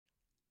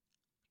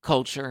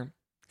Culture,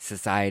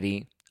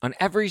 society, on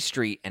every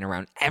street and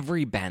around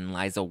every bend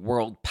lies a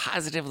world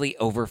positively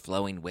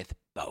overflowing with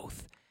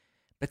both.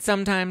 But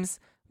sometimes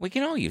we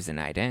can all use a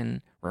night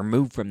in,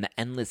 removed from the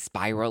endless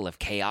spiral of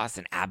chaos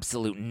and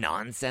absolute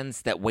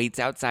nonsense that waits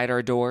outside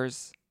our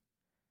doors.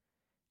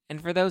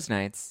 And for those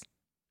nights,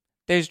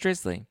 there's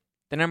Drizzly,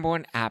 the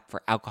 #1 app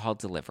for alcohol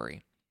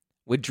delivery.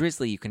 With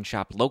Drizzly, you can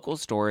shop local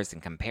stores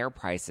and compare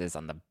prices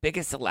on the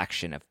biggest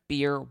selection of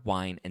beer,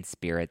 wine, and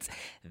spirits,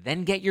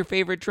 then get your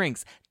favorite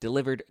drinks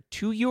delivered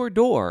to your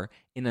door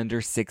in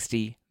under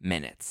 60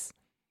 minutes.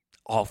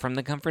 All from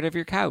the comfort of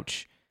your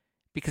couch.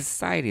 Because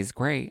society is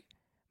great,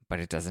 but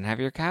it doesn't have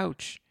your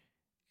couch.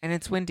 And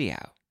it's windy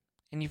out,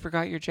 and you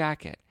forgot your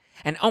jacket.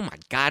 And oh my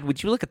God,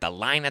 would you look at the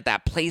line at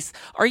that place?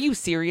 Are you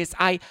serious?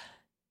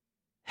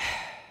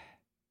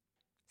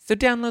 So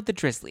download the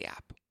Drizzly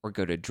app or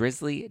go to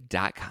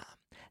drizzly.com.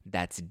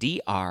 That's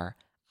DRIZLY.com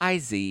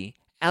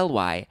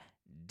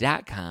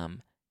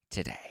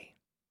today.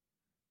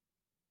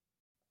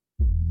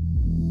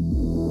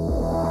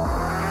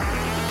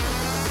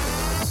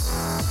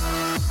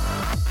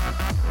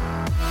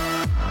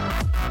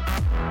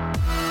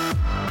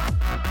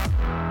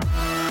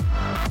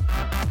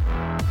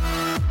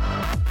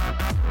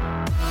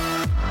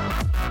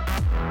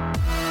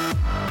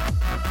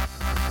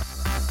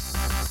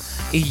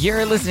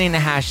 You're listening to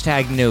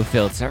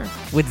 #NoFilter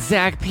with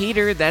Zach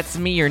Peter. That's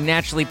me, your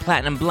naturally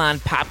platinum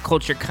blonde pop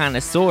culture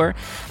connoisseur.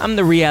 I'm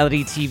the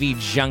reality TV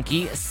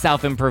junkie,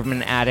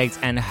 self-improvement addict,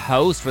 and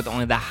host with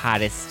only the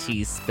hottest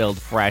tea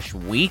spilled fresh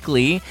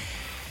weekly.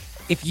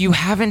 If you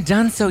haven't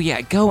done so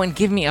yet, go and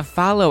give me a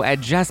follow at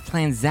Just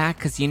Plain Zach,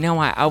 because you know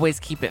I always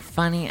keep it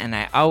funny and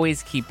I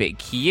always keep it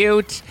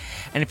cute.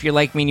 And if you're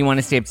like me and you want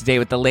to stay up to date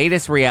with the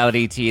latest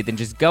reality tea, then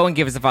just go and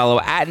give us a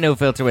follow at No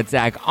Filter with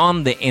Zach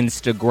on the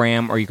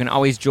Instagram, or you can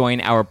always join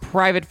our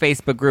private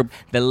Facebook group.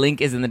 The link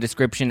is in the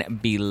description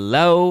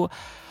below.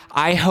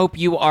 I hope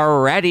you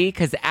are ready,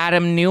 because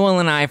Adam Newell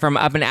and I from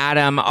Up and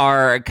Adam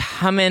are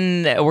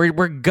coming.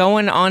 We're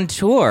going on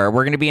tour.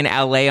 We're going to be in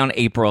LA on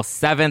April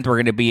 7th. We're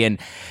going to be in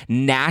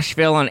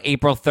Nashville on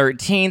April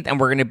 13th. And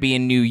we're going to be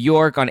in New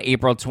York on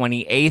April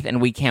 28th. And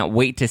we can't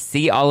wait to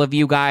see all of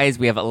you guys.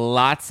 We have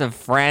lots of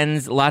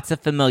friends, lots of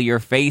familiar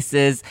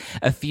faces,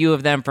 a few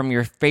of them from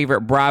your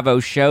favorite Bravo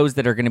shows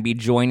that are going to be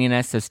joining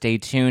us. So stay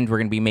tuned. We're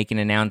going to be making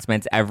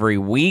announcements every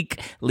week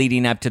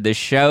leading up to the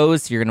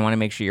shows. So you're going to want to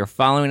make sure you're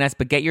following us.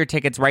 But get your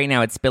tickets right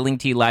now at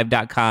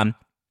spillingtealive.com.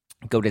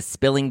 Go to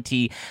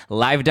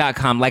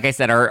spillingtealive.com. Like I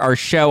said, our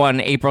show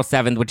on April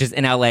 7th, which is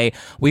in LA,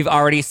 we've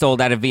already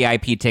sold out of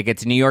VIP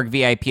tickets. New York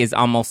VIP is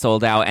almost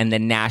sold out, and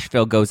then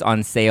Nashville goes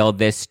on sale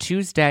this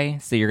Tuesday.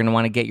 So you're going to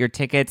want to get your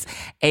tickets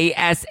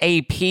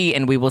ASAP,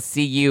 and we will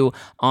see you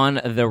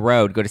on the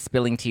road. Go to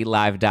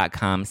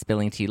spillingtealive.com,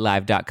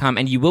 spillingtealive.com,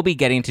 and you will be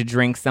getting to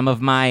drink some of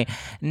my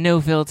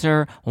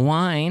no-filter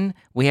wine.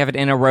 We have it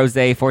in a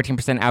rosé,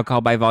 14%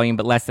 alcohol by volume,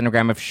 but less than a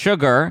gram of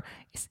sugar.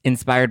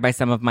 Inspired by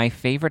some of my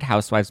favorite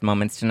Housewives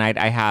moments today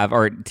I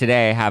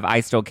have I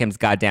Stole Kim's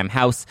Goddamn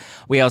House.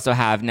 We also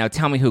have Now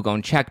Tell Me Who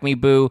Gon' Check Me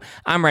Boo.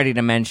 I'm ready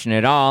to mention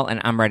it all,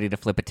 and I'm ready to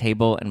flip a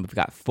table, and we've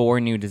got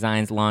 4 new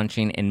designs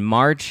launching in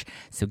March,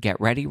 so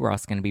get ready. We're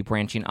also going to be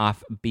branching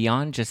off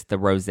beyond just the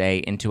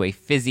rosé into a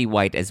fizzy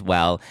white as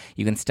well.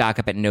 You can stock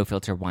up at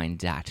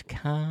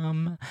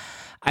nofilterwine.com.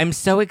 I'm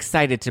so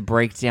excited to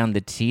break down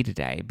the tea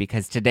today,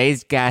 because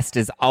today's guest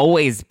is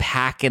always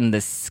packing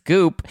the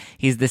scoop.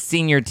 He's the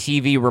senior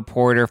TV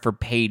reporter for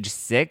Page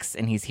 6,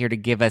 and he's here to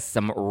give us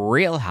some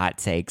real hot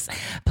takes.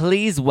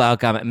 Please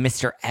welcome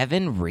Mr.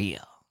 Evan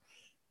Real.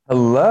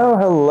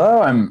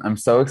 Hello. I'm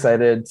so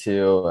excited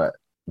to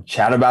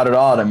chat about it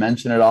all, to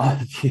mention it all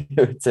with you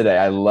today.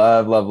 I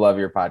love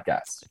your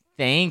podcast.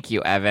 Thank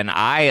you, Evan.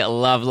 I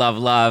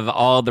love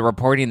all the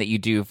reporting that you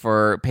do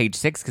for Page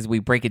 6, because we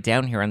break it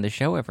down here on the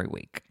show every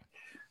week.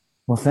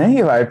 Well, thank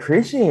you. I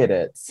appreciate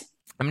it.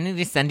 I'm going to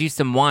need to send you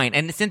some wine.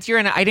 And since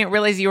I didn't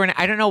realize you were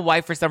I don't know why,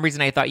 for some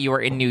reason I thought you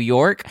were in New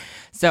York.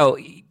 So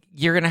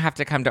you're going to have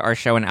to come to our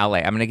show in LA.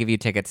 I'm going to give you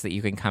tickets that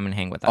you can come and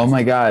hang with us. Oh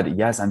my God.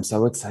 Yes, I'm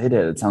so excited.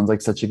 It sounds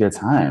like such a good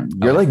time.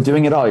 You're like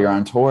doing it all. You're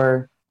on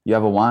tour. You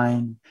have a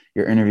wine.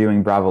 You're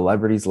interviewing Bravo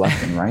celebrities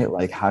left and right.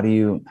 Like, how do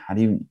you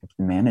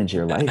manage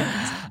your life?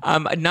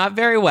 Not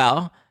very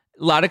well.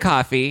 A lot of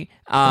coffee,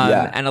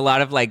 and a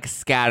lot of like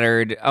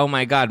scattered. Oh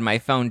my God, my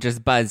phone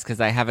just buzzed because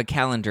I have a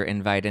calendar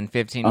invite in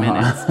 15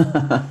 minutes.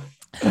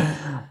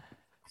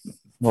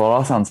 Well, it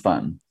all sounds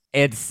fun.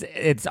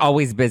 It's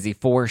always busy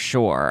for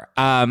sure.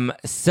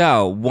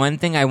 So one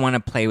thing I want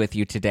to play with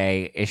you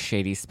today is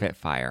Shady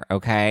Spitfire.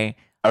 Okay.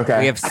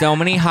 Okay. We have so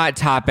many hot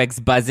topics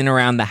buzzing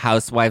around the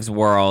Housewives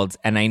world,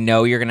 and I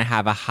know you're going to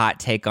have a hot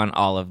take on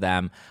all of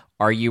them.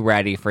 Are you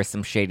ready for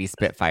some Shady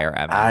Spitfire,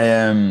 Evan? I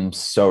am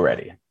so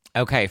ready.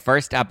 Okay,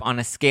 first up, on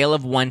a scale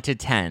of 1 to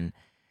 10,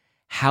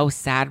 how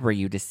sad were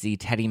you to see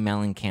Teddi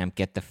Mellencamp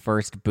get the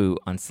first boot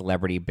on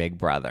Celebrity Big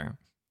Brother?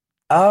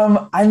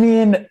 I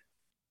mean,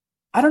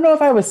 I don't know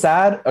if I was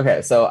sad.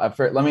 Okay, so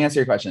let me answer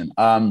your question.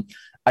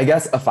 I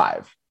guess a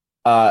 5.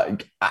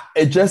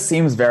 It just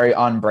seems very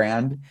on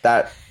brand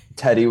that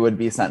Teddi would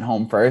be sent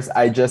home first.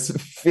 I just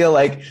feel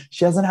like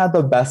she hasn't had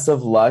the best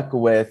of luck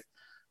with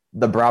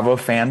the Bravo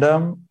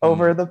fandom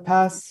over the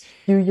past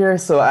few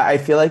years. So I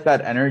feel like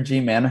that energy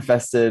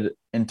manifested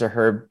into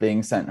her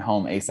being sent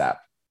home ASAP.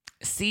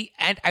 See,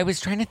 and I was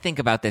trying to think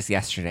about this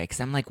yesterday because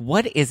I'm like,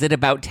 what is it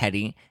about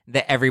Teddi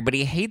that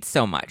everybody hates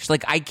so much?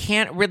 Like, I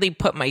can't really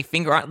put my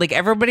finger on. Like,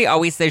 everybody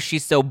always says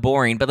she's so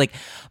boring, but like,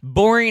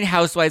 boring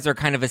housewives are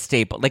kind of a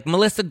staple. Like,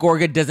 Melissa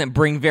Gorga doesn't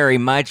bring very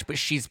much, but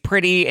she's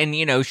pretty, and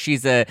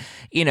she's a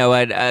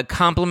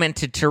compliment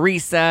to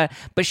Teresa,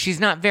 but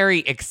she's not very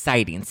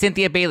exciting.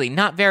 Cynthia Bailey,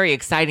 not very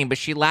exciting, but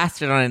she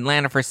lasted on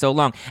Atlanta for so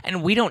long,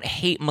 and we don't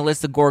hate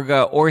Melissa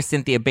Gorga or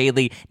Cynthia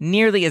Bailey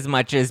nearly as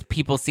much as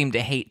people seem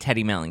to hate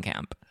Teddi Mellencamp.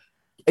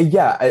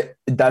 Yeah,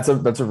 that's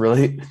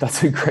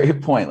a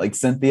great point. Like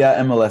Cynthia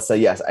and Melissa,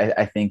 yes,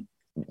 I think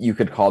you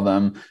could call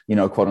them,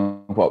 quote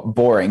unquote,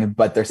 boring,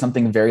 but there's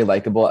something very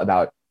likable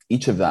about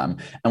each of them.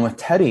 And with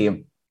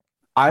Teddi,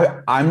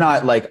 I'm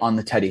not like on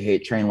the Teddi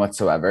hate train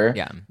whatsoever.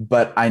 Yeah.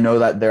 But I know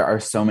that there are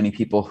so many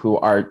people who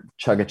are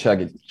chugga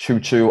choo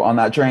choo on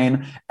that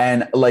train.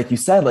 And like you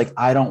said, like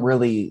I don't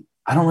really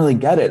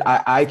get it.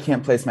 I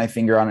can't place my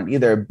finger on it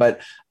either.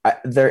 But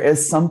there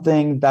is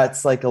something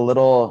that's like a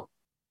little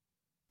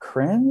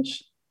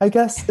cringe, I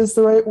guess is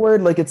the right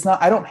word. Like it's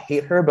not, I don't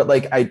hate her, but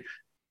like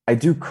I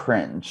do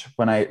cringe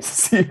when I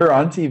see her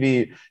on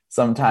TV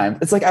sometimes.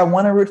 It's like I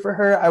want to root for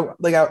her. I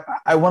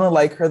want to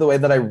like her the way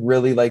that I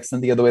really like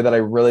Cynthia, the way that I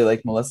really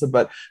like Melissa,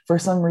 but for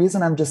some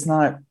reason I'm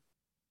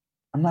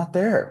not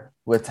there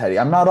with Teddi.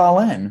 I'm not all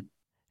in.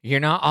 You're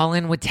not all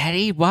in with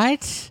Teddi?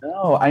 What?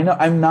 No, I know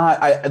I'm not.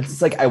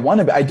 It's like I want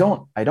to be. I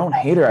don't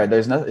hate her.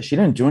 There's no. She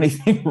didn't do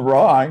anything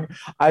wrong.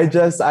 I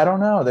don't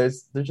know.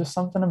 There's just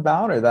something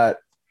about her that.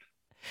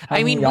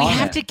 I mean, we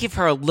have to give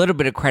her a little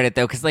bit of credit,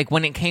 though, because, like,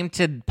 when it came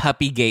to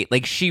Puppygate,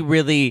 like, she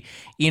really,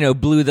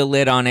 blew the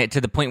lid on it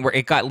to the point where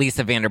it got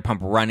Lisa Vanderpump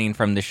running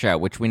from the show,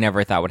 which we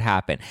never thought would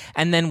happen.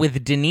 And then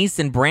with Denise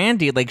and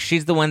Brandy, like,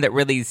 she's the one that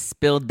really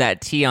spilled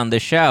that tea on the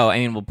show. I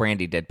mean, well,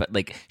 Brandy did, but,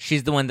 like,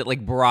 she's the one that,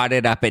 like, brought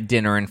it up at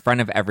dinner in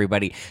front of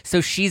everybody.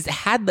 So she's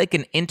had, like,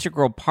 an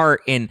integral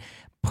part in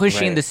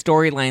pushing the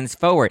storylines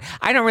forward.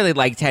 I don't really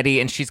like Teddi,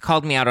 and she's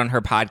called me out on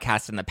her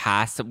podcast in the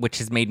past, which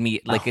has made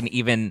me, like, an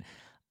even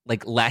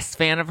like less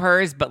fan of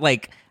hers, but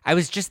like I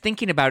was just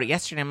thinking about it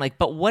yesterday. I'm like,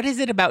 but what is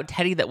it about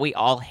Teddi that we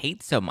all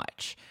hate so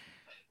much?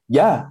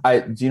 Yeah,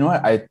 do you know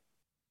what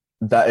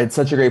that it's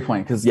such a great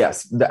point because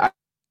yes,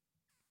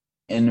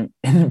 in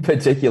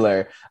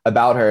particular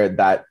about her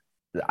that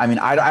I mean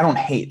I don't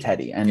hate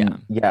Teddi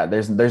and yeah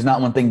there's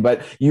not one thing,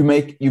 but you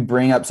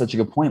bring up such a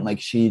good point.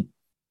 Like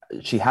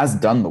she has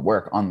done the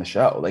work on the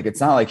show. Like it's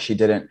not like she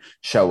didn't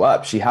show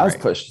up. She has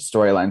pushed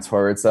storylines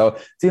forward. So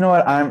you know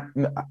what? I'm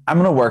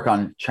gonna work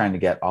on trying to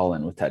get all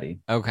in with Teddi.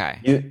 Okay.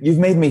 You've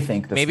made me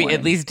think this maybe morning.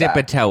 At least dip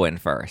a toe in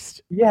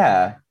first.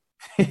 Yeah.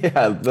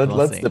 Yeah.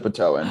 Let's dip a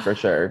toe in for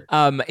sure.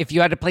 If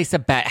you had to place a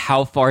bet,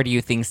 how far do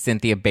you think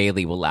Cynthia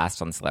Bailey will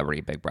last on Celebrity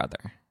Big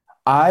Brother?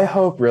 I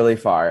hope really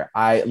far.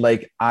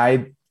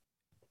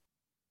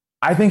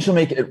 I think she'll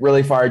make it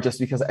really far just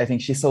because I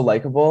think she's so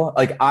likable.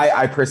 Like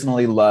I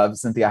personally love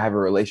Cynthia. I have a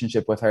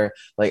relationship with her.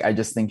 Like I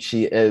just think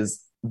she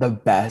is the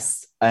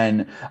best.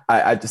 And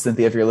I just,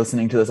 Cynthia, if you're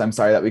listening to this, I'm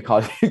sorry that we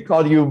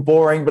called you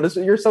boring, but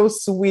you're so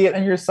sweet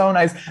and you're so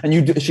nice.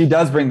 And she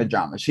does bring the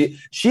drama. She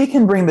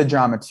can bring the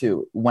drama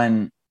too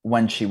when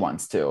she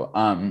wants to.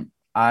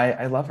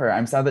 I love her.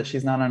 I'm sad that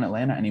she's not on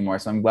Atlanta anymore.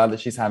 So I'm glad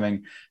that she's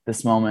having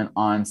this moment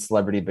on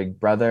Celebrity Big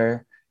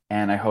Brother.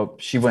 And I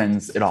hope she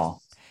wins it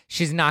all.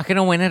 She's not going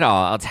to win it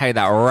all. I'll tell you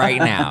that right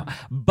now.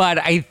 But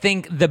I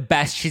think the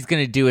best she's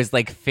going to do is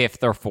like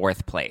 5th or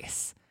 4th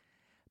place.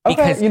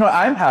 Because okay,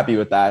 I'm happy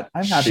with that.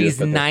 I'm happy with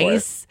that. She's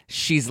nice.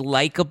 She's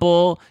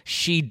likable.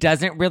 She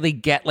doesn't really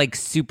get like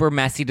super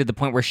messy to the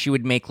point where she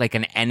would make like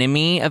an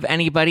enemy of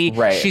anybody.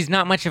 Right. She's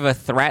not much of a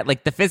threat.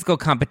 Like the physical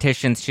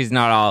competitions, she's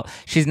not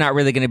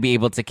really going to be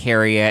able to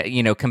carry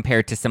it,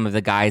 compared to some of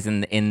the guys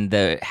in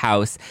the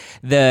house.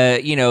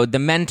 The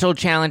mental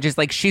challenges,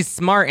 like she's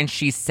smart and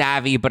she's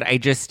savvy, but I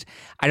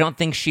don't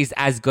think she's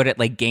as good at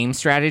like game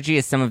strategy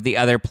as some of the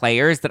other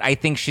players. That I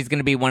think she's going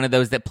to be one of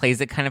those that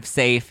plays it kind of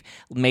safe,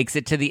 makes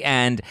it to the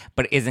end,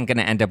 but isn't going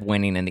to end up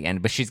winning in the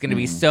end. But she's going to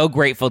be so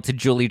grateful to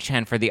Julie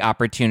Chen for the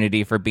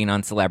opportunity for being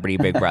on Celebrity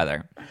Big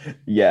Brother.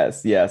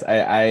 Yes.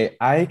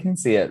 I can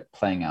see it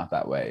playing out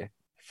that way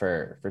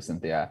for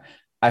Cynthia.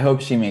 I hope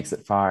she makes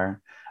it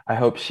far. I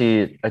hope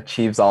she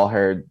achieves all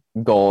her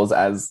goals,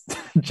 as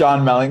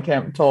John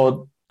Mellencamp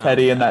told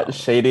Teddi in that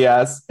shady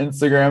ass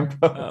Instagram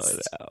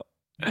post. Oh, no.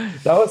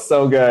 That was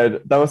so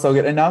good.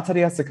 And now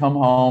Teddi has to come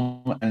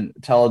home and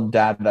tell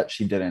dad that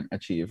she didn't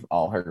achieve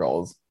all her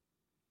goals.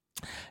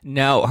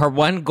 No, her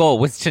one goal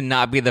was to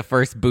not be the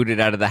first booted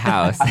out of the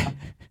house.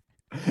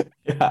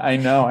 Yeah, I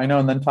know.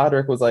 And then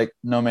Todrick was like,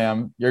 no,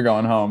 ma'am, you're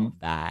going home.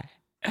 Bye.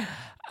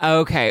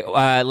 Okay,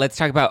 let's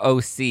talk about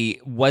OC.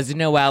 Was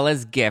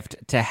Noella's gift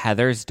to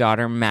Heather's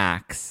daughter,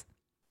 Max,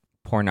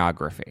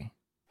 pornography?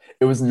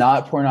 It was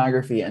not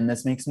pornography. And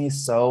this makes me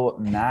so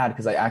mad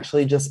because I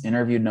actually just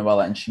interviewed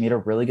Noella and she made a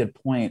really good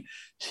point.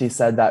 She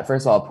said that,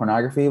 first of all,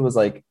 pornography was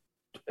like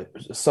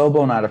so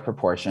blown out of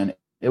proportion.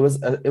 It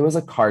was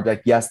a card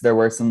deck. Yes, there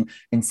were some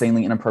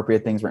insanely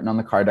inappropriate things written on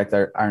the card deck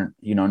that aren't,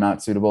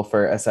 not suitable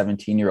for a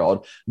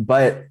 17-year-old.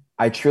 But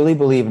I truly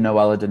believe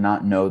Noella did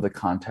not know the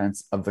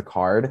contents of the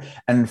card.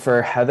 And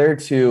for Heather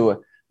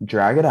to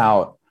drag it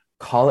out,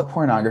 call it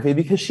pornography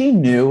because she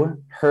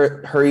knew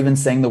her even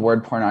saying the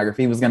word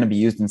pornography was going to be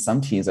used in some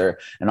teaser.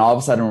 And all of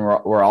a sudden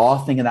we're all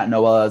thinking that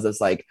Noella is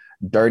this like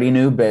dirty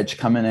new bitch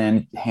coming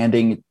in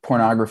handing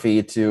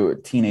pornography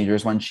to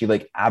teenagers when she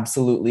like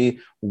absolutely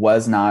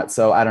was not.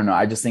 So I don't know.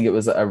 I just think it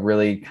was a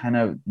really kind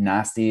of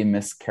nasty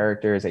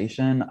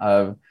mischaracterization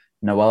of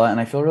Noella. And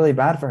I feel really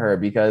bad for her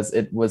because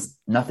it was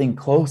nothing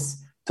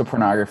close to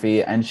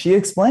pornography. And she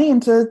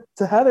explained to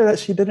Heather that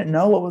she didn't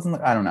know what was in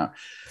the, I don't know.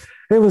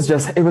 It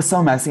was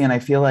so messy. And I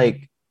feel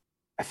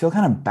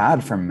kind of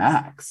bad for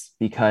Max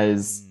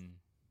because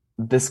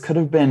this could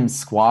have been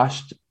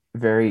squashed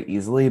very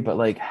easily, but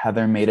like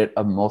Heather made it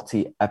a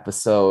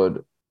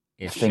multi-episode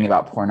thing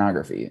about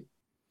pornography.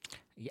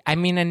 I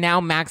mean, and now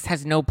Max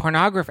has no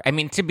pornography. I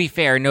mean, to be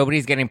fair,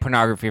 nobody's getting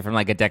pornography from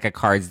like a deck of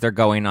cards. They're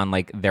going on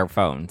like their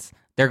phones.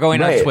 They're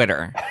going on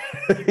Twitter.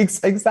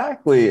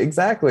 Exactly.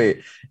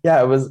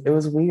 Yeah, it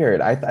was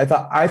weird. I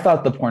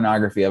thought the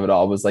pornography of it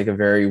all was like a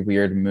very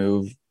weird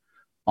move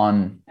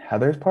on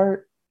Heather's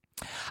part.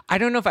 I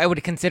don't know if I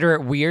would consider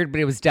it weird, but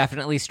it was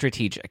definitely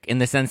strategic in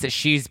the sense that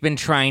she's been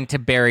trying to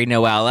bury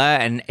Noella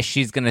and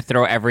she's going to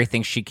throw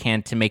everything she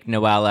can to make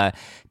Noella,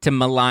 to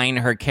malign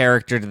her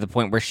character to the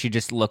point where she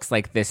just looks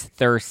like this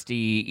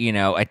thirsty,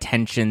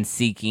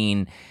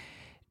 attention-seeking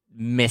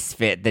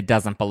misfit that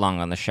doesn't belong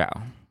on the show.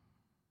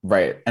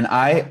 Right. And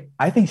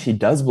I think she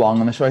does belong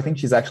on the show. I think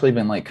she's actually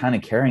been like kind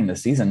of carrying the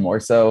season more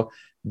so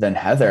than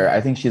Heather.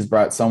 I think she's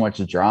brought so much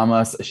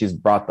drama. She's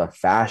brought the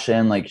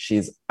fashion. Like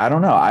I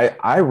don't know.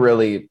 I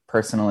really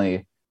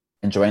personally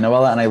enjoy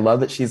Noella. And I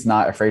love that she's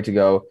not afraid to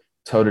go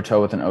toe to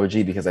toe with an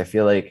OG because I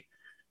feel like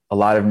a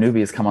lot of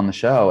newbies come on the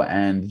show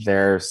and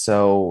they're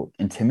so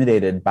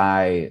intimidated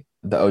by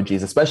the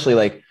OGs, especially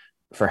like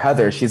for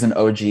Heather, she's an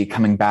OG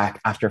coming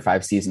back after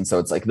 5 seasons. So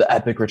it's like the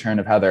epic return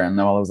of Heather. And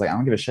Noella was like, I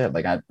don't give a shit.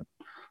 Like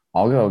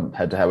I'll go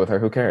head to head with her.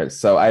 Who cares?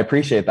 So I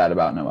appreciate that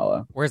about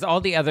Noella. Whereas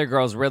all the other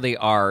girls really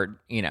are,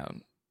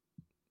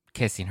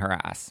 kissing her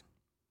ass.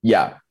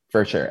 Yeah,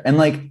 for sure. And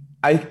like,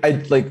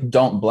 I like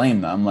don't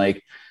blame them.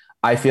 Like,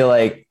 I feel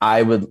like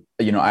I would,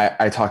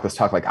 I talk this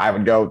talk like I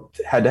would go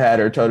head to head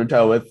or toe to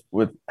toe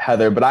with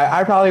Heather, but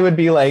I probably would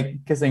be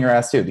like kissing her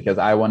ass too because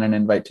I want an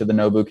invite to the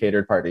Nobu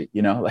catered party,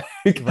 like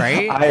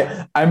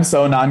right. I'm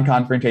so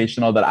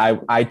non-confrontational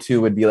that I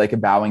too would be like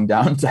bowing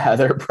down to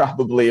Heather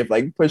probably if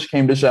like push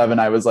came to shove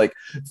and I was like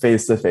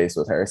face to face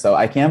with her. So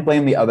I can't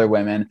blame the other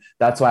women.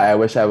 That's why I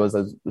wish I was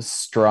as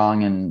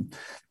strong and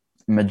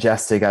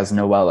majestic as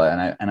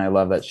Noella, and I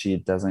love that she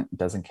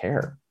doesn't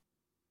care.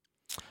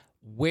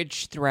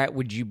 Which threat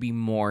would you be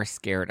more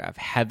scared of?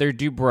 Heather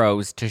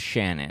Dubrow to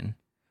Shannon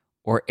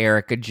or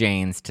Erica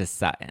Jaynes to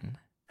Sutton?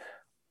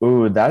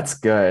 Ooh, that's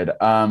good.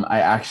 I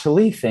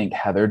actually think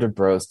Heather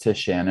Dubrow to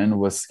Shannon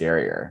was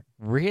scarier.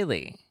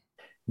 Really?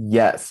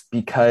 Yes,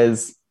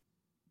 because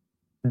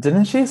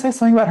didn't she say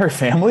something about her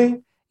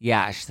family?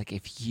 Yeah, she's like,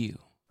 if you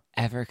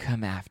ever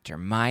come after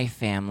my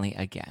family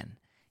again,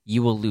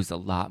 you will lose a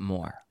lot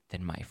more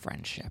than my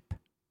friendship.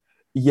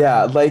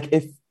 Yeah, like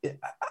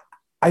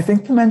I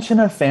think the mention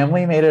of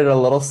family made it a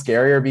little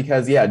scarier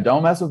because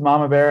don't mess with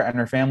Mama Bear and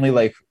her family.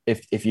 Like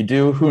if you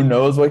do, who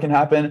knows what can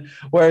happen?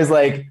 Whereas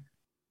like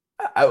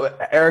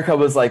Erica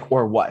was like,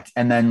 or what?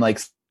 And then like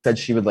said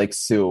she would like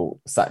sue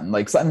Sutton.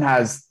 Like Sutton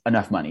has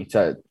enough money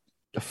to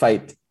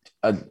fight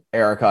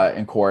Erica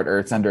in court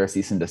or send her a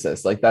cease and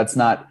desist. Like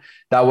that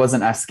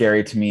wasn't as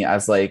scary to me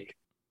as like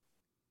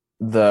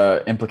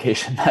the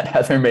implication that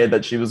Heather made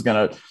that she was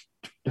gonna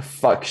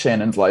fuck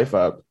Shannon's life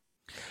up.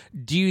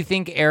 Do you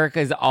think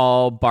Erica's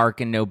all bark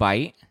and no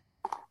bite?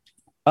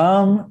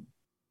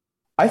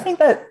 I think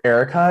that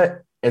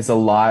Erica is a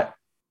lot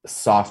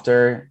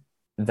softer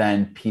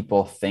than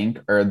people think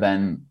or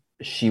than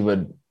she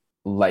would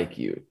like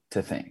you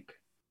to think.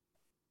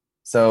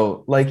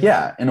 So like,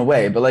 yeah, in a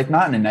way, but like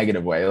not in a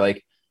negative way.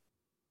 Like,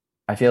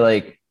 I feel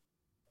like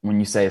when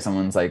you say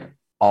someone's like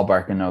all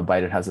bark and no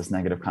bite, it has this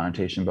negative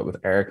connotation. But with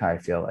Erica, I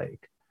feel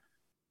like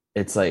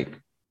it's like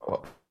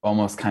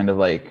almost kind of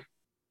like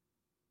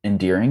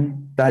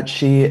endearing that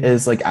she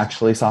is like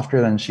actually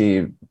softer than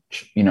she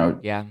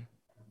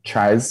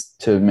tries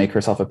to make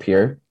herself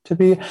appear to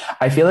be.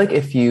 I feel like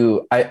I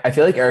feel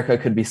like Erica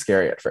could be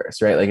scary at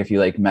first, right? Like if you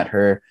like met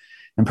her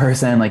in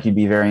person, like you'd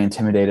be very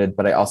intimidated.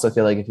 But I also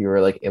feel like if you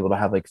were like able to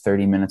have like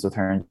 30 minutes with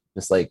her and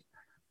just like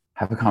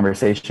have a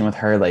conversation with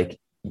her, like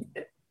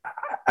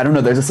I don't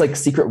know, there's this like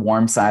secret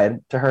warm side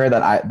to her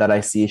that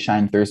I see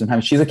shine through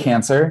sometimes. She's a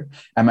Cancer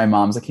and my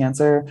mom's a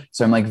Cancer.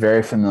 So I'm like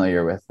very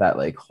familiar with that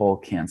like whole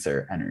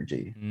Cancer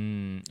energy.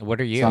 What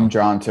are you? So I'm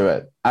drawn to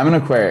it. I'm an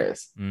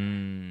Aquarius.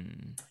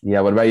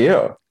 Yeah. What about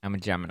you? I'm a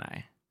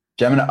Gemini.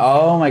 Gemini.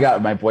 Oh my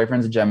God. My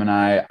boyfriend's a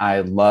Gemini. I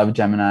love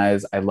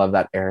Geminis. I love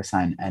that air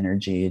sign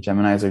energy.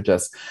 Geminis are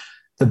just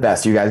the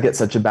best. You guys get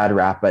such a bad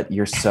rap, but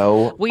you're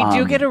so We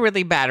do get a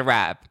really bad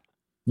rap.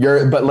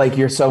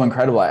 you're so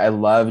incredible. I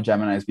love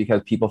Geminis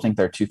because people think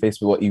they're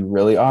two-faced, but what you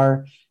really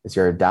are is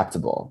you're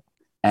adaptable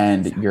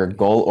and you're Exactly.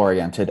 goal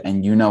oriented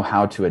and you know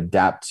how to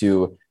adapt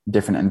to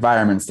different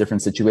environments,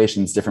 different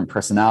situations, different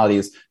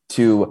personalities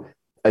to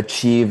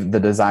achieve the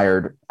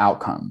desired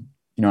outcome.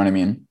 You know what I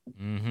mean?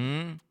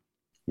 Mm-hmm.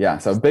 Yeah.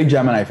 So big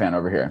Gemini fan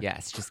over here.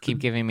 Yes, just keep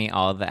giving me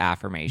all the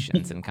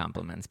affirmations and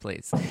compliments,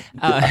 please.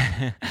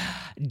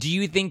 Do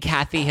you think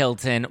Kathy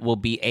Hilton will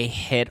be a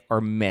hit or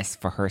miss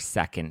for her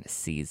second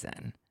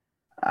season?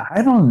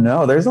 I don't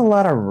know. There's a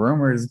lot of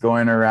rumors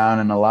going around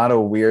and a lot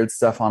of weird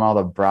stuff on all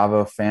the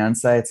Bravo fan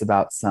sites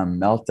about some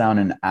meltdown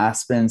in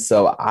Aspen.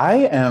 So I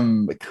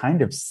am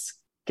kind of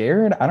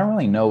scared. I don't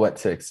really know what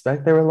to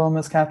expect there with little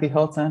Miss Kathy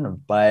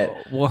Hilton, but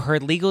Well, her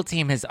legal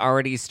team has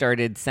already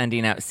started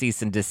sending out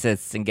cease and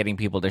desists and getting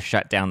people to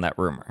shut down that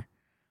rumor.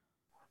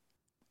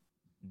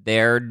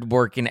 They're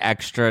working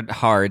extra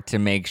hard to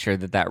make sure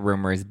that that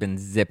rumor has been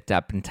zipped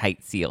up and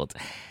tight sealed,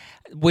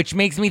 which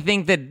makes me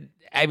think that,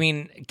 I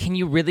mean, can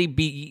you really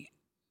be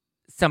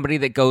somebody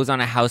that goes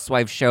on a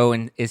housewife show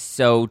and is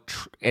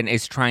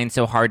trying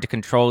so hard to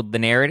control the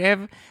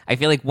narrative? I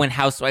feel like when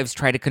housewives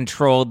try to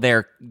control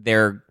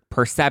their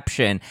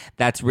perception,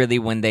 that's really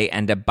when they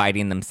end up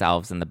biting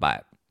themselves in the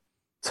butt.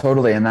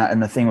 totally. And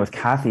the thing with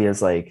Kathy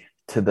is like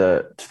to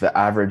the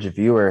average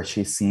viewer,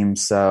 she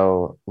seems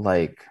so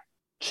like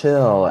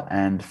chill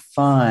and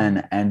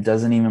fun and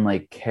doesn't even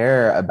like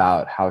care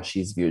about how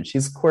she's viewed.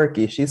 She's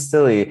quirky, she's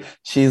silly,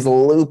 she's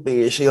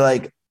loopy, she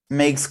like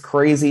makes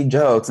crazy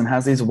jokes and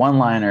has these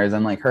one-liners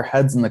and like her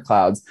head's in the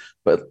clouds.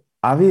 But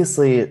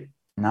obviously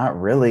not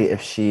really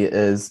if she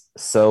is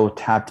so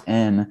tapped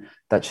in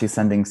that she's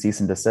sending cease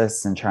and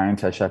desists and trying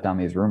to shut down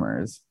these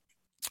rumors.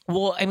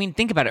 Well, I mean,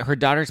 think about it. Her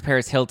daughter's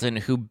Paris Hilton,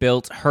 who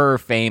built her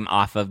fame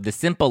off of The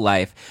Simple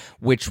Life,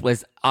 which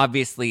was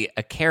obviously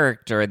a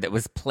character that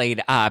was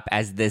played up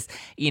as this,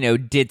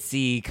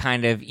 ditzy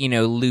kind of,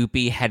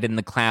 loopy head in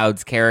the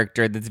clouds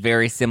character that's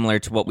very similar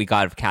to what we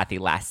got of Kathy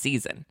last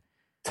season.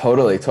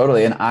 Totally,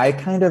 totally. And I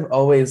kind of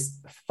always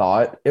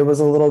thought it was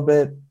a little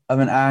bit of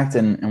an act.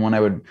 And when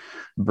I would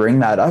bring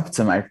that up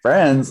to my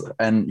friends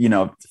and,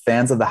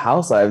 fans of the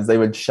Housewives, they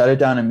would shut it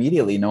down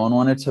immediately. No one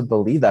wanted to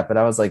believe that. But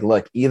I was like,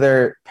 look,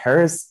 either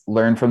Paris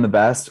learned from the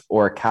best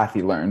or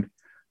Kathy learned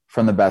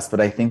from the best.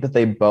 But I think that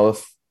they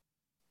both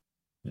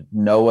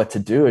know what to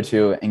do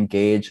to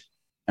engage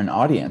an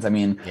audience. I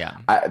mean, Yeah.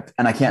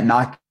 I can't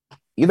knock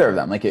either of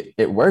them. Like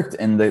it worked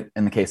in the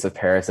case of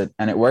Paris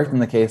and it worked in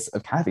the case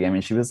of Kathy. I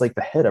mean, she was like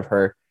the hit of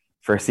her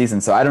first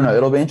season. So I don't know.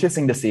 It'll be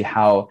interesting to see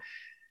how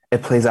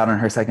it plays out in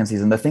her second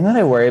season. The thing that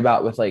I worry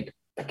about with like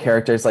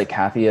characters like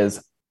Kathy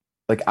is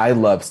like, I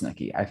love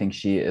Snooki. I think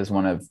she is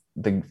one of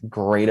the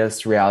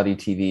greatest reality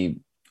TV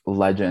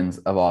legends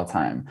of all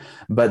time.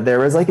 But there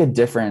was like a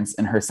difference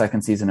in her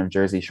second season of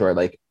Jersey Shore.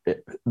 Like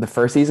the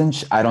first season,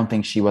 I don't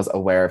think she was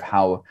aware of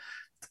how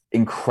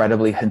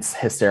incredibly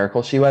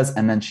hysterical she was,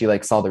 and then she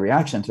like saw the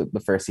reaction to the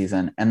first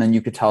season, and then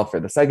you could tell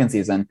for the second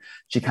season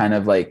she kind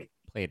of like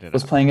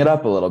was playing it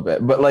up a little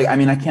bit. But like, I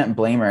mean, I can't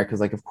blame her because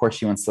like of course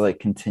she wants to like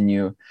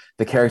continue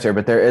the character,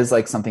 but there is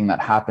like something that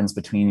happens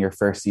between your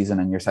first season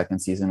and your second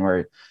season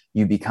where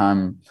you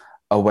become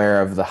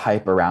aware of the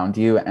hype around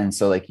you, and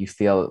so like you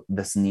feel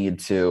this need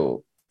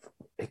to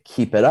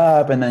keep it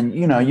up, and then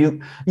you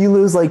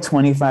lose like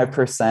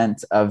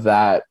 25% of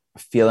that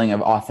feeling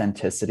of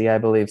authenticity, I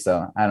believe.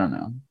 So I don't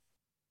know.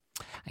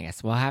 I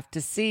guess we'll have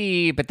to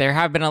see. But there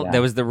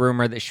was the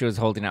rumor that she was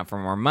holding out for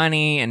more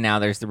money, and now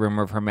there's the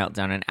rumor of her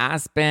meltdown in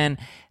Aspen.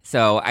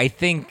 So I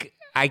think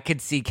I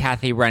could see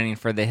Kathy running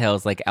for the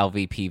hills like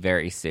LVP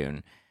very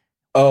soon.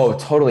 Oh,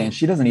 totally. And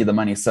she doesn't need the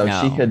money. So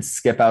No. she could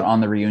skip out on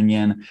the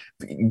reunion,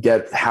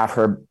 get half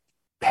her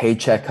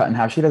paycheck cut in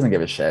half. She doesn't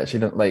give a shit. She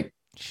don't like.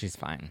 She's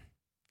fine.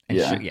 And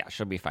Yeah.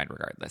 she'll be fine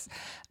regardless.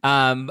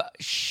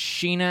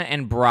 Sheena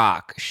and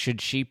Brock,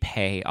 should she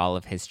pay all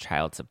of his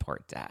child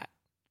support debt?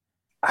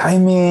 I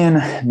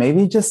mean,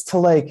 maybe just to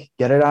like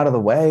get it out of the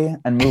way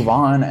and move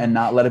on and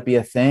not let it be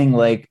a thing.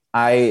 Like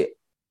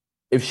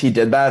if she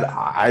did that,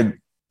 I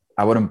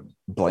wouldn't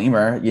blame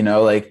her,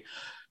 like,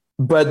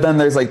 but then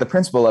there's like the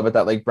principle of it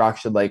that like Brock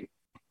should like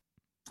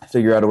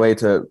figure out a way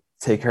to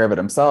take care of it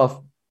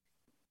himself.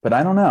 But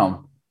I don't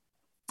know.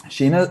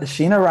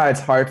 Sheena rides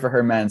hard for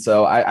her men.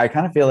 So I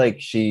kind of feel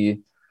like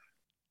she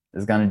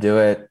is going to do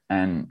it.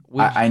 And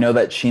I know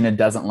that Sheena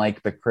doesn't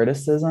like the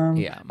criticism.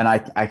 Yeah. And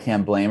I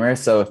can't blame her.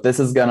 So if this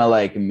is going to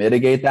like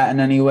mitigate that in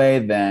any way,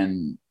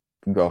 then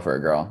go for it,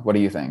 girl. What do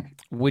you think?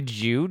 Would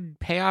you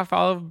pay off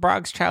all of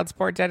Brock's child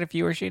support debt if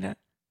you were Sheena?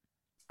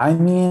 I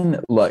mean,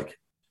 look,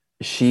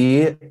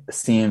 she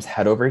seems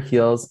head over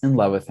heels in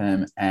love with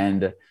him.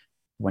 And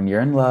when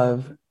you're in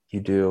love, you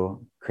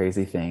do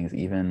crazy things,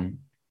 even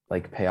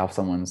like pay off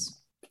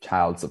someone's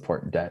child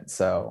support debt.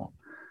 So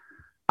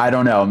I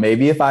don't know.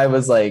 Maybe if I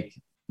was like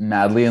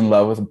madly in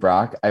love with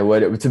Brock, I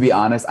would. To be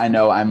honest, I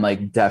know I'm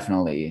like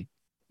definitely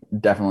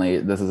definitely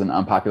this is an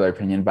unpopular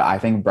opinion, but I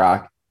think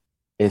Brock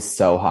is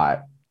so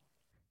hot.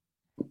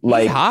 He's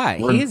Like, hot.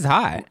 He is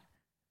hot.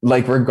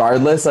 like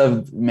regardless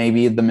of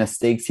maybe the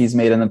mistakes he's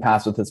made in the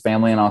past with his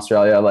family in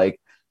Australia, like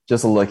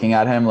just looking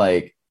at him,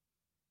 like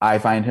I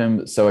find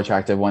him so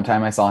attractive. One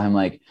time I saw him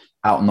like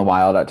out in the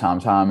wild at Tom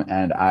Tom,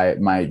 and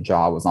my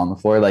jaw was on the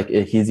floor. Like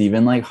he's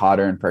even like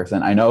hotter in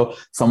person. I know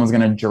someone's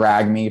gonna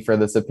drag me for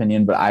this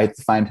opinion, but I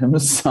find him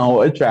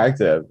so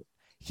attractive.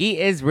 He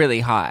is really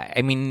hot.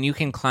 I mean, you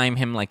can climb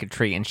him like a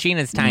tree, and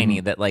Sheena's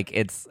tiny. Mhm. That like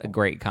it's a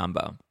great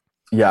combo.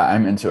 Yeah,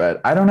 I'm into it.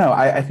 I don't know.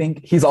 I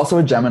think he's also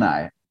a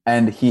Gemini,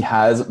 and he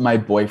has my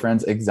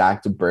boyfriend's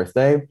exact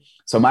birthday.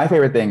 So my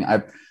favorite thing,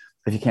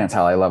 if you can't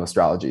tell, I love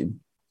astrology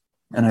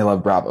and I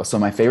love Bravo. So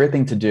my favorite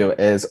thing to do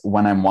is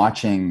when I'm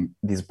watching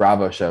these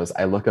Bravo shows,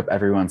 I look up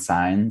everyone's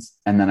signs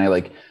and then I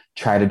like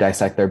try to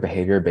dissect their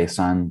behavior based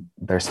on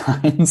their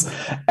signs.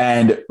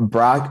 And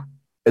Brock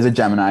is a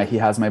Gemini. He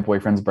has my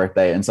boyfriend's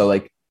birthday. And so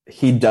like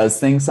he does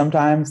things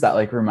sometimes that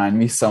like remind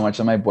me so much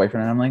of my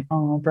boyfriend. And I'm like,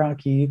 oh,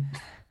 Brocky.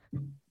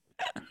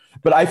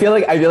 But I feel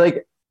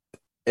like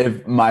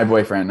if my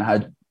boyfriend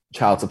had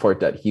child support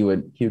debt, he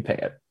would pay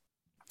it.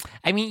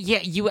 I mean,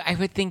 yeah, I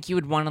would think you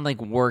would want to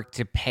like work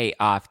to pay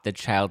off the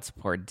child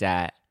support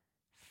debt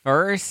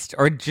first,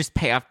 or just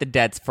pay off the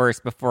debts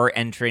first before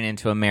entering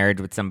into a marriage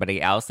with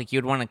somebody else. Like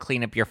you'd want to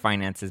clean up your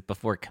finances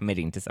before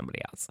committing to somebody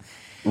else.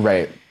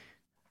 Right.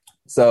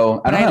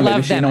 So I don't know. I Maybe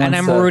love them, Sheena and wants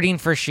I'm to. rooting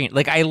for Sheena.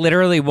 Like I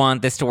literally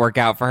want this to work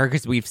out for her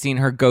because we've seen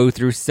her go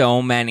through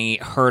so many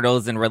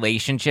hurdles in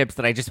relationships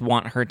that I just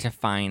want her to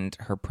find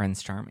her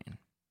Prince Charming.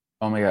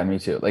 Oh my God, me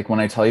too. Like when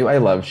I tell you I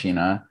love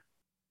Sheena,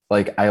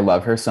 like I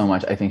love her so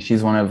much. I think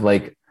she's one of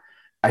like,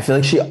 I feel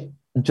like she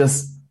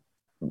just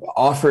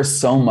offers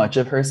so much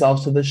of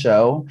herself to the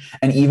show.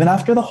 And even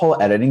after the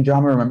whole editing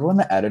drama, remember when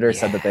the editor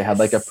said that they had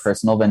like a Yes.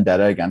 personal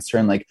vendetta against her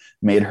and like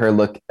made her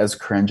look as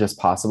cringe as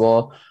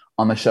possible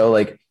on the show?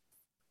 Like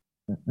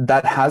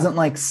that hasn't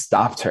like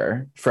stopped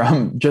her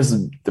from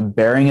just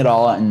bearing it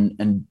all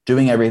and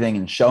doing everything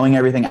and showing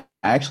everything.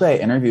 I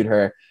interviewed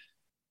her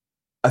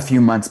a few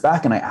months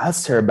back and I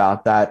asked her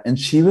about that. And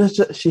she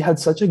had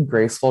such a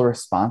graceful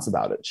response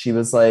about it. She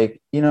was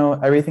like,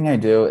 everything I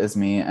do is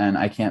me and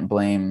I can't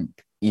blame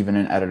even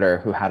an editor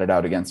who had it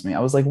out against me. I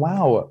was like,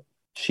 wow,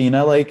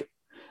 Sheena, like,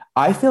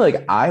 I feel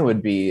like I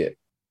would be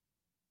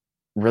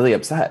really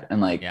upset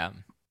and like Yeah.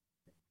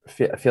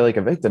 feel like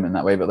a victim in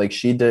that way. But like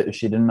she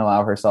didn't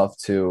allow herself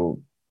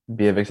to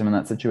be a victim in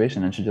that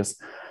situation. And she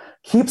just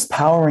keeps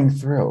powering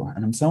through.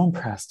 And I'm so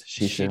impressed.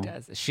 She Shishu.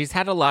 does. She's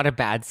had a lot of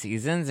bad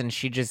seasons and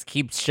she just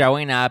keeps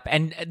showing up.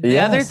 And the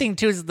other Yes. thing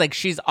too is like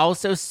she's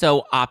also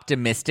so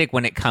optimistic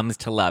when it comes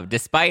to love.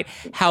 Despite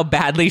how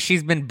badly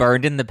she's been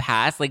burned in the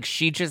past, like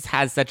she just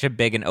has such a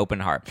big and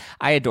open heart.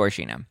 I adore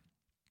Sheena.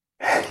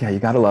 Yeah, you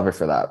gotta love her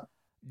for that.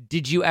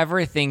 Did you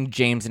ever think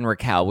James and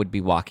Raquel would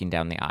be walking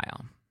down the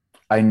aisle?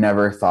 I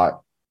never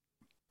thought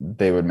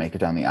they would make it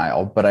down the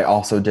aisle, but I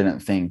also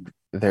didn't think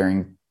their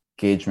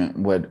engagement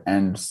would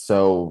end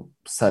so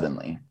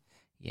suddenly.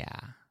 Yeah.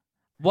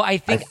 Well,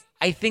 I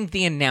I think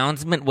the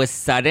announcement was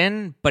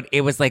sudden, but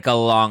it was like a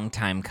long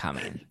time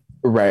coming.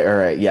 Right, all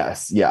right,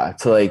 yes, yeah.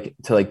 To like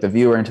the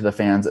viewer and to the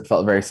fans, it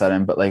felt very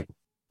sudden. But like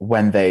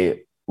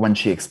when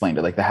she explained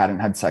it, like they hadn't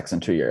had sex in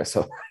 2 years,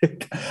 so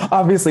like,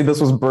 obviously this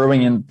was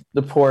brewing in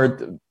the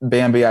poor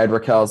Bambi-eyed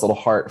Raquel's little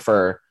heart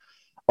for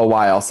a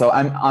while. So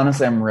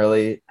I'm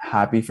really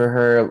happy for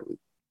her.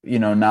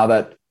 Now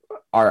that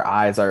our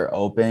eyes are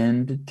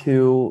opened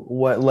to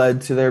what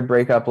led to their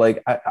breakup,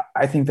 like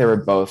I think they were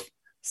both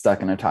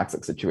stuck in a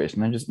toxic situation.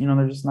 They're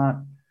just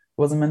not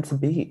wasn't meant to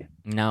be.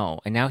 No.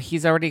 And now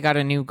he's already got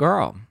a new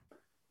girl.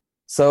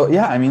 So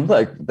yeah, I mean,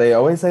 look, they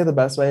always say the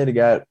best way to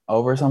get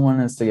over someone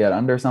is to get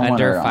under someone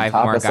Under or on five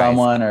top more of guys,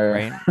 someone or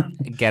right?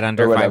 Get or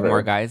under five whatever.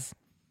 more guys.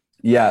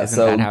 Yeah, Isn't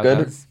so that how it good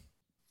goes?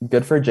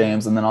 good for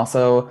James and then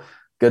also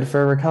good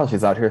for Raquel.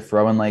 She's out here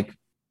throwing like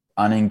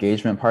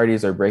unengagement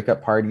parties or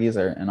breakup parties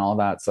and all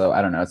that. So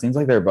I don't know. It seems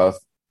like they're both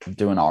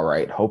doing all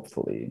right,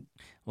 hopefully.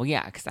 Well,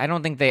 yeah, because I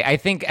don't think I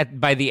think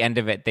by the end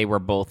of it, they were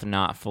both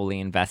not fully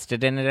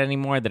invested in it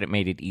anymore, that it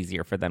made it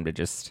easier for them to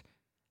just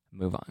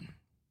move on.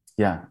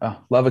 Yeah.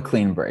 Oh, love a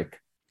clean break.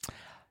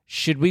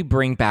 Should we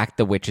bring back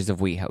the Witches of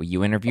WeHo?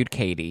 You interviewed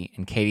Katie,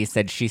 and Katie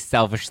said she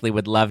selfishly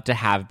would love to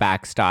have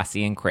back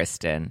Stassi and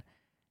Kristin.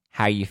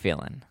 How you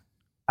feeling?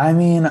 I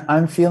mean,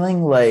 I'm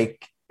feeling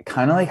like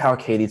kind of like how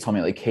Katie told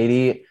me, like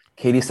Katie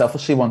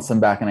selfishly wants them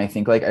back. And I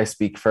think like I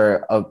speak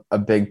for a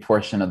big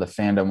portion of the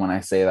fandom when I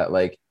say that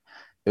like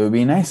it would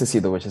be nice to see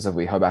the Witches of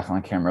WeHo back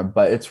on camera,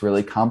 but it's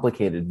really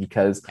complicated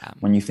because Yeah.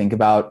 when you think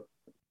about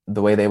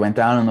the way they went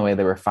down and the way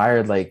they were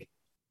fired, like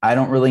I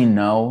don't really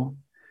know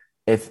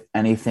if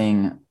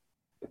anything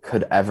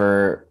could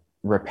ever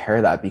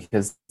repair that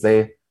because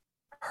they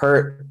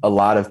hurt a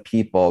lot of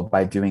people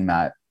by doing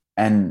that.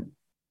 And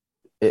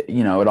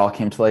it all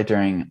came to light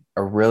during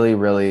a really,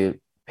 really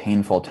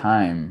painful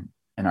time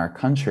in our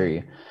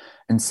country.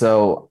 And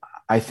so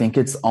I think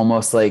it's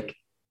almost like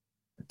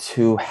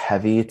too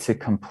heavy to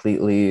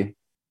completely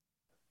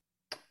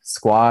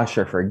squash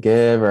or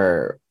forgive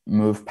or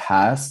move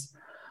past.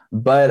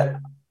 But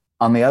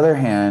on the other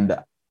hand,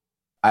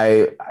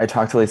 I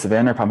talked to Lisa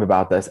Vanderpump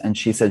about this, and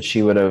she said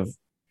she would have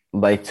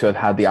liked to have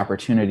had the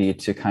opportunity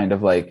to kind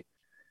of like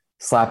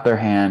slap their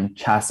hand,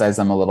 chastise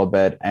them a little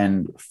bit,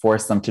 and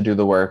force them to do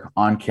the work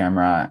on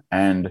camera.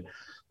 And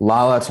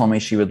Lala told me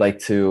she would like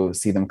to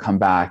see them come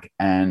back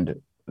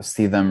and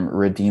see them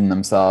redeem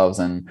themselves,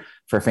 and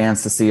for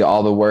fans to see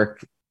all the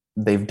work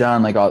they've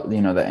done, like all,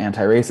 you know, the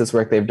anti-racist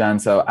work they've done.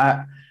 So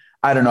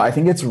I don't know. I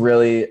think it's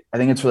really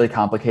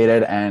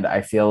complicated, and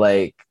I feel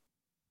like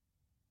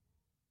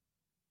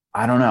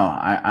I don't know.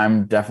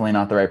 I'm definitely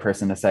not the right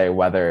person to say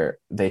whether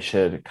they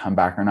should come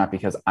back or not,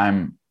 because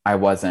I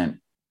wasn't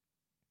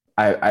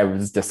I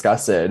was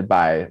disgusted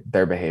by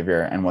their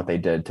behavior and what they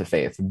did to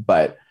Faith,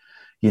 but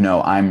you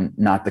know, I'm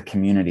not the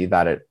community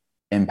that it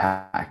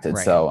impacted.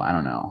 Right. So I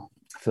don't know.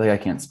 I feel like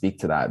I can't speak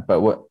to that.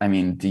 But what I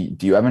mean, do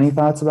you have any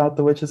thoughts about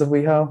the Witches of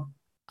WeHo?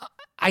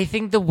 I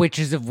think the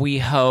Witches of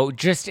WeHo,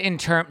 just in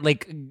term,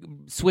 like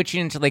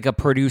switching into like a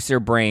producer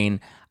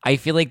brain, I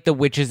feel like the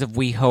Witches of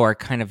WeHo are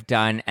kind of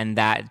done, and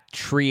that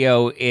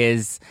trio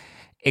is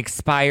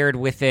expired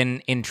within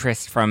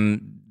interest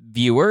from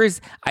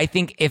viewers. I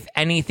think if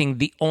anything,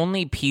 the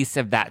only piece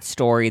of that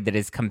story that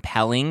is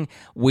compelling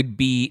would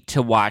be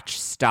to watch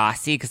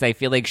Stassi, because I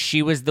feel like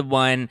she was the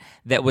one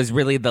that was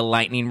really the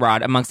lightning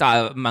rod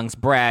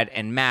amongst Brett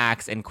and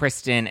Max and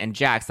Kristin and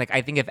Jax. Like,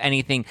 I think if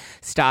anything,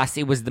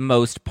 Stassi was the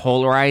most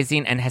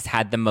polarizing and has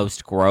had the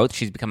most growth.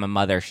 She's become a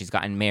mother. She's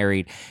gotten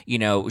married. You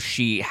know,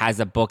 she has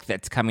a book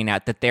that's coming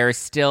out. That there is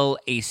still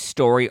a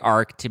story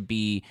arc to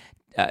be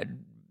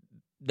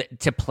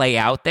to play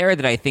out there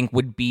that I think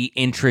would be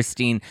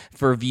interesting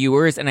for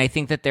viewers. And I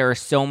think that there are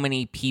so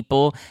many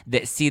people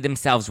that see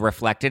themselves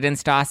reflected in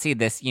Stassi,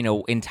 this, you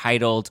know,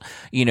 entitled,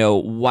 you know,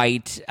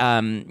 white,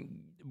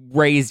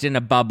 raised in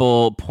a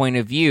bubble point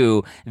of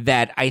view,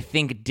 that I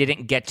think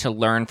didn't get to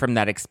learn from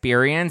that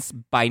experience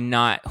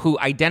who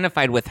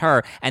identified with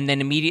her and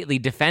then immediately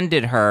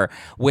defended her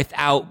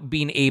without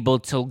being able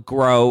to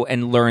grow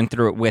and learn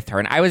through it with her.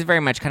 And I was very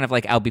much kind of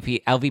like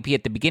LVP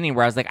at the beginning,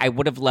 where I was like, I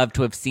would have loved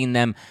to have seen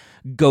them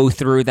go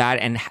through that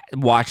and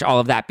watch all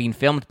of that being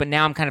filmed. But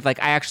now I'm kind of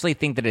like, I actually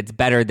think that it's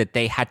better that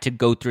they had to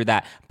go through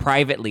that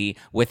privately,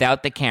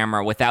 without the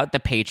camera, without the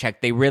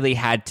paycheck. They really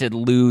had to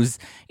lose,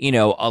 you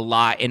know, a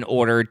lot in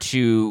order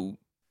to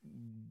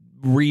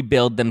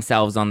rebuild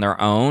themselves on their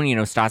own. You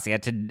know, Stassi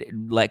had to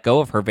let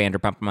go of her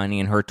Vanderpump money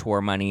and her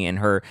tour money and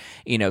her,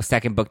 you know,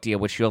 second book deal,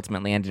 which she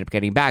ultimately ended up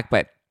getting back.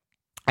 But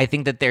I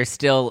think that there's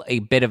still a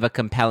bit of a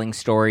compelling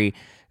story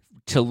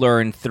to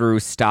learn through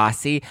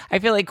Stassi. I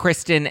feel like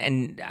Kristin,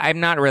 and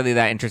I'm not really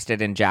that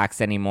interested in Jax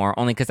anymore,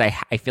 only because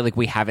I feel like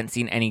we haven't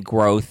seen any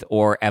growth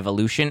or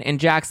evolution in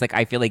Jax. Like,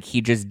 I feel like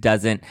he just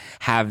doesn't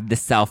have the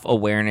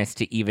self-awareness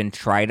to even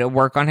try to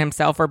work on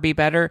himself or be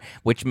better,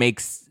 which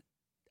makes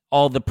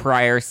all the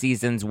prior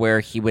seasons where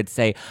he would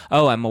say,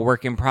 oh, I'm a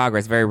work in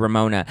progress, very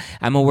Ramona,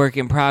 I'm a work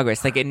in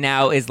progress. Like, it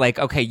now is like,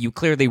 okay, you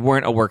clearly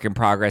weren't a work in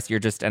progress, you're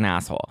just an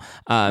asshole.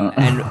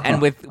 And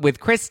with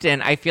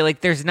Kristin, I feel like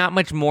there's not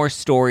much more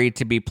story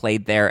to be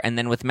played there. And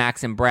then with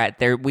Max and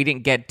Brett, we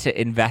didn't get to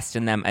invest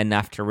in them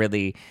enough to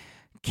really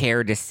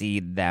care to see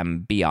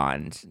them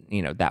beyond,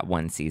 you know, that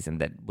one season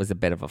that was a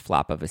bit of a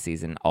flop of a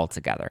season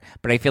altogether.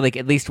 But I feel like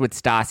at least with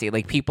Stassi,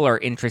 like, people are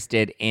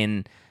interested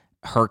in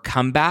her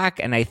comeback,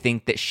 and I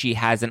think that she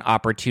has an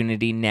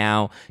opportunity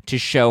now to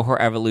show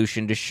her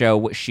evolution, to show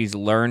what she's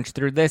learned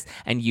through this,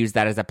 and use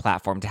that as a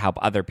platform to help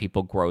other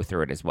people grow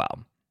through it as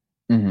well.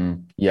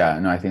 Mm-hmm. Yeah,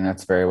 no, I think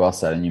that's very well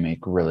said, and you make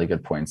really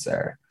good points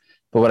there.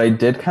 But what I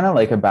did kind of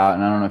like about,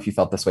 and I don't know if you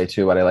felt this way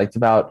too, what I liked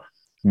about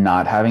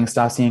not having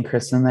Stassi and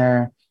Kristin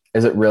there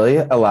is it really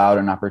allowed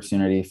an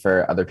opportunity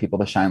for other people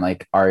to shine,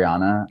 like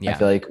Ariana. Yeah.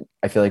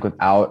 I feel like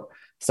without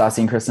Stassi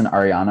and Kristin,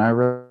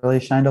 Ariana really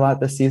shined a lot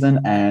this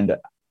season, and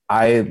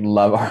I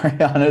love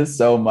Ariana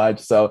so much.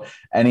 So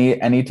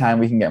anytime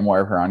we can get more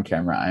of her on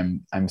camera,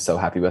 I'm so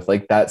happy with.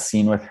 Like that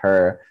scene with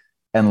her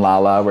and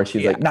Lala where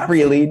she's like, not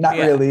really,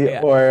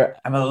 or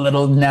I'm a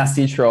little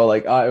nasty troll.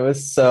 Like, oh, it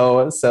was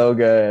so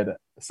good.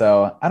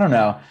 So I don't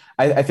know.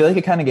 I feel like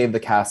it kind of gave the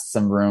cast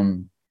some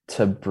room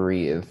to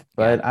breathe,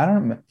 but I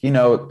don't, you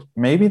know,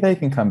 maybe they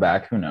can come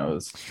back. Who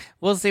knows?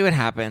 We'll see what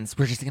happens.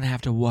 We're just going to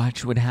have to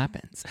watch what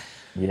happens.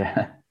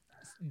 Yeah.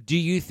 Do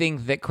you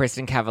think that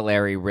Kristin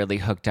Cavallari really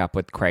hooked up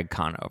with Craig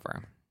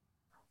Conover?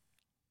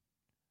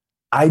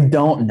 I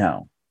don't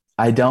know.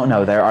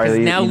 There are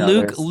now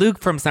Luke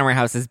from Summer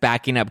House is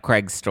backing up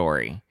Craig's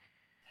story.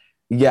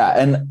 Yeah,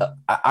 and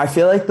I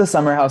feel like the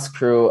Summer House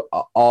crew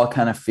all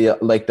kind of feel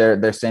like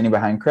they're standing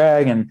behind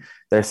Craig, and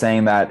they're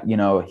saying that, you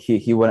know,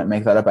 he wouldn't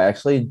make that up. I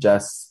actually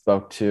just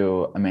spoke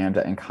to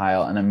Amanda and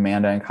Kyle, and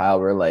Amanda and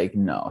Kyle were like,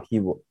 no,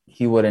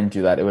 he wouldn't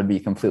do that. It would be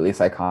completely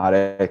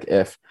psychotic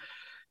if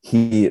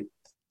he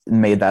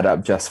made that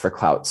up just for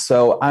clout.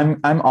 So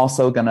I'm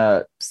also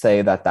gonna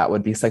say that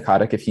would be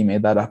psychotic if he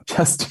made that up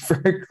just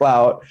for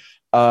clout.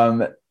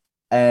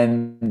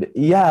 And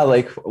yeah,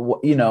 like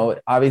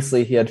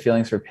obviously he had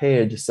feelings for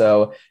Paige.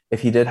 So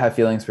if he did have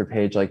feelings for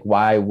Paige, like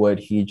why would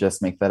he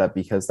just make that up?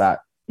 Because that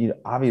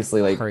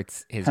obviously like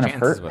Hurts his kind of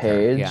chances hurt with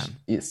her. Yeah.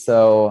 Paige.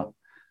 So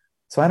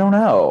I don't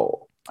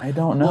know. I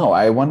don't know. Well,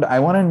 I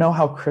want to know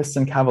how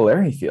Kristin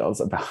Cavallari feels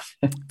about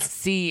it.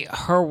 see,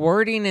 her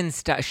wording and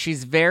stuff,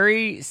 she's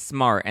very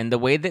smart. And the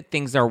way that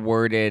things are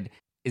worded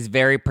is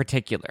very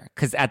particular.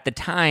 Because at the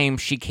time,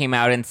 she came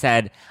out and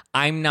said,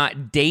 I'm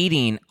not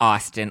dating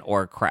Austin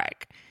or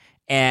Craig.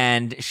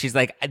 And she's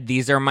like,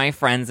 these are my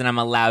friends, and I'm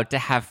allowed to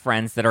have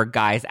friends that are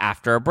guys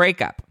after a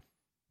breakup.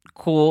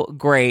 Cool,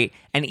 great.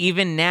 And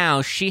even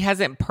now, she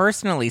hasn't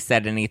personally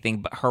said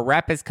anything, but her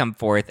rep has come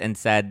forth and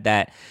said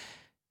that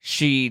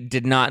she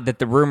did not, that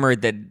the rumor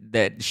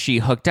that she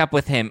hooked up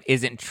with him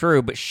isn't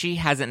true, but she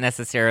hasn't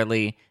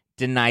necessarily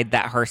denied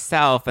that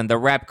herself. And the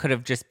rep could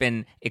have just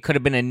been, it could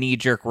have been a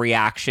knee-jerk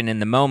reaction in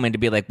the moment to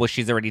be like, well,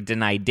 she's already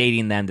denied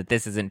dating them, that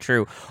this isn't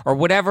true, or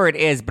whatever it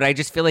is. But I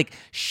just feel like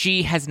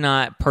she has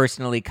not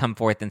personally come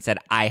forth and said,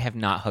 I have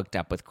not hooked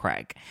up with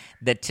Craig.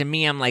 That to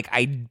me, I'm like,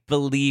 I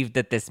believe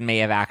that this may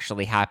have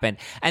actually happened.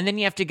 And then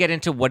you have to get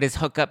into what does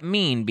hookup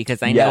mean?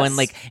 Because I know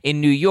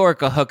in New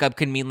York, a hookup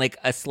can mean like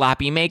a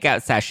sloppy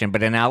makeout session,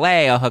 but in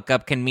LA, a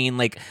hookup can mean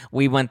like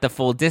we went the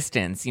full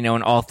distance, in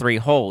all 3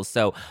 holes.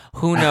 So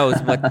who knows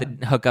what the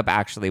hookup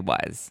actually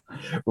was.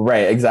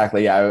 Right,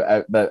 exactly.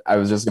 Yeah, I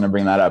was just going to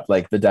bring that up.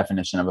 Like the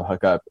definition of a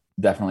hookup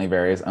definitely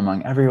varies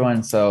among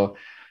everyone. So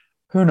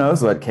who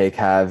knows what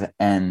K-Cav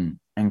and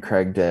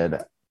Craig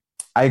did.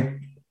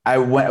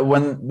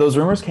 When those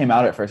rumors came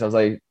out at first, I was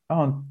like,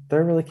 oh,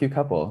 they're a really cute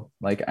couple.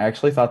 Like I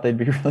actually thought they'd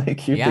be really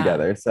cute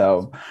together.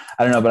 So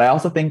I don't know, but I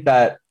also think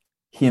that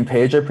he and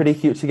Paige are pretty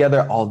cute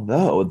together,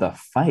 although the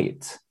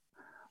fight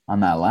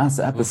on that last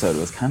episode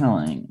was kind of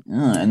like,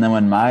 ugh. And then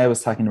when Maya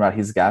was talking about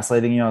he's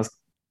gaslighting you, I was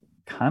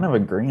kind of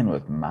agreeing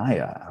with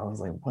Maya. I was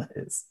like, what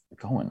is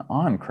going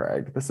on,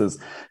 Craig?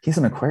 He's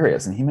an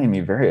Aquarius and he made me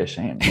very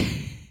ashamed.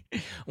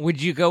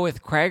 Would you go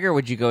with Craig or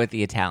would you go with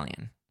the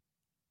Italian?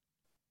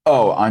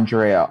 Oh,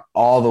 Andrea,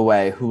 all the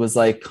way, who was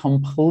like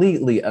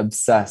completely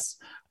obsessed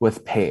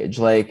with Paige.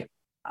 Like,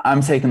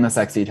 I'm taking the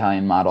sexy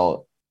Italian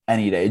model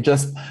any day,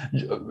 just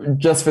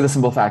for the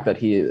simple fact that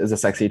he is a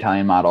sexy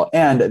Italian model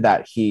and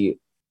that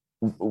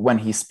when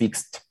he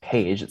speaks to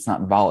Paige, it's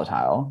not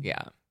volatile.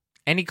 Yeah.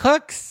 And he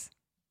cooks.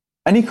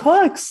 Like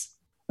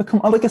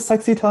a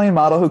sexy Italian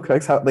model who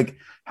cooks. How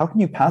can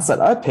you pass that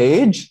up,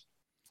 Paige?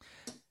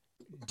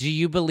 Do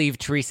you believe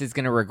Teresa's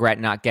going to regret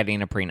not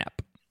getting a prenup?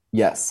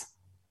 Yes.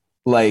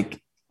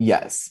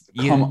 Yes.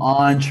 Come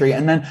on, Tree.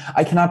 And then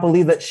I cannot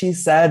believe that she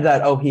said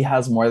that, oh, he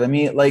has more than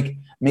me. Like,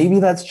 maybe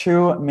that's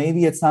true.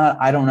 Maybe it's not.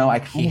 I don't know.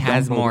 He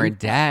has more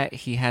debt.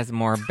 He has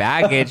more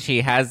baggage.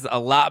 He has a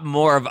lot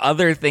more of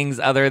other things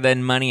other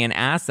than money and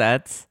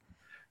assets.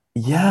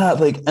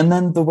 Yeah. And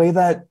then the way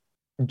that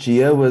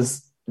Gia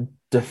was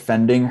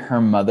defending her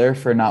mother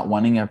for not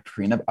wanting a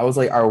prenup, I was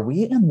like, are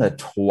we in the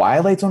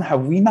Twilight Zone?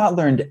 Have we not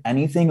learned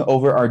anything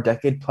over our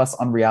decade plus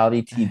on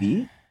reality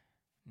TV?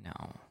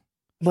 No.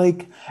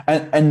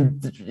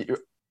 And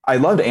I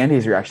loved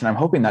Andy's reaction. I'm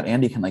hoping that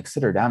Andy can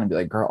sit her down and be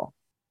like, girl.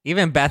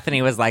 Even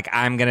Bethany was like,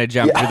 I'm going to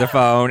jump through the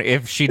phone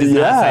if she does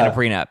not sign a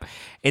prenup.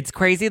 It's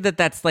crazy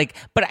that's like,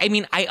 but I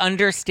mean, I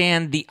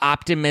understand the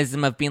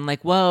optimism of being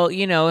like, well,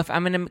 if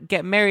I'm going to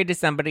get married to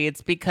somebody,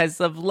 it's because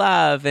of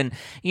love and,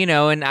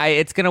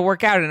 it's going to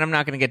work out and I'm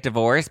not going to get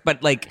divorced.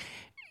 But like,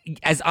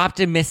 as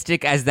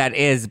optimistic as that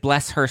is,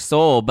 bless her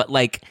soul. But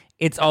like,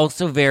 it's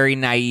also very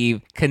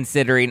naive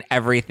considering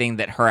everything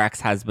that her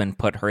ex-husband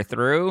put her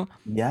through.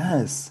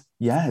 Yes.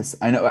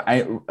 I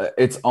know.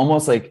 It's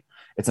almost like,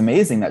 it's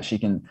amazing that she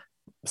can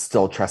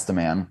still trust a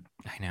man.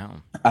 I know.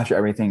 After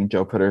everything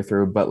Joe put her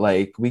through, but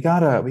like we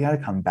gotta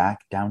come back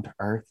down to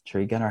earth,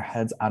 Tree. Get our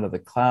heads out of the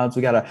clouds.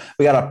 We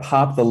gotta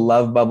pop the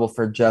love bubble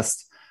for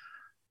just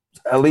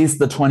at least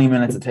the 20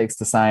 minutes it takes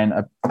to sign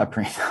a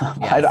prenup.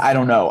 Yes. I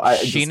don't know.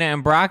 Sheena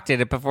and Brock did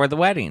it before the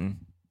wedding.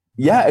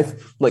 Yeah,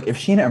 if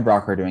Sheena and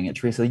Brock are doing it,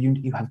 Teresa,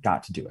 you have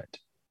got to do it.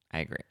 I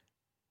agree.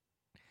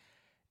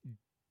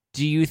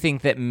 Do you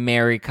think that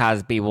Mary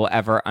Cosby will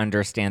ever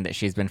understand that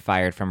she's been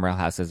fired from Real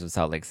Houses of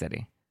Salt Lake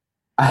City?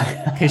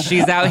 Because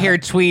she's out here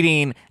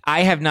tweeting,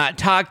 I have not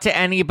talked to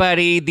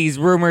anybody. These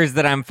rumors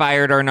that I'm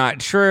fired are not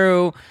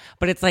true.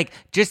 But it's like,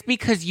 just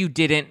because you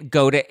didn't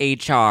go to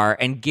HR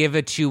and give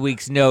a 2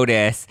 weeks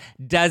notice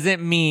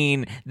doesn't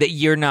mean that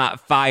you're not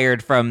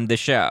fired from the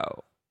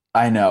show.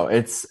 I know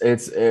it's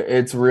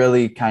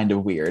really kind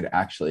of weird,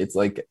 actually. It's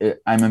like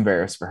I'm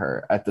embarrassed for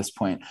her at this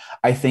point.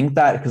 I think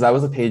that because I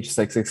was a Page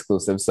 6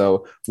 exclusive,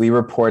 so we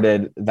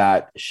reported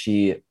that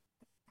she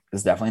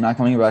is definitely not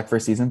coming back for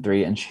season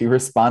 3, and she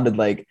responded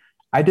like,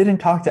 I didn't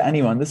talk to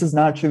anyone. This is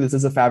not true. This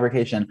is a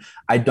fabrication.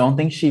 I don't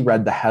think she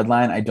read the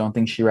headline. I don't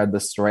think she read the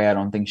story. I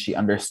don't think she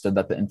understood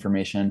that the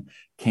information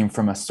came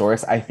from a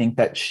source. I think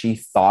that she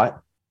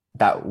thought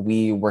that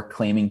we were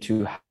claiming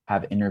to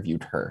have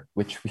interviewed her,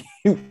 which we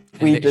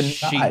did not.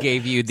 She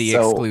gave you the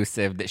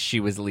exclusive that she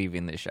was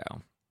leaving the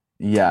show.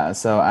 Yeah,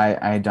 so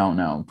I don't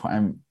know.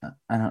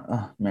 I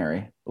don't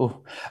Mary.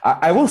 Ooh.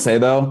 I will say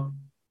though,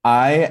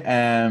 I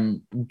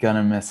am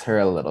gonna miss her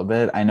a little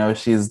bit. I know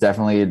she's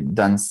definitely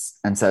done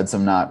and said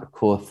some not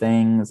cool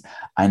things.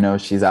 I know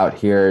she's out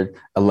here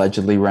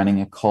allegedly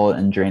running a cult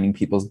and draining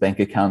people's bank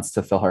accounts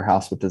to fill her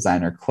house with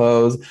designer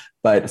clothes.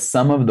 But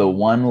some of the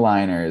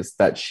one-liners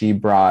that she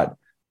brought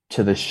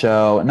to the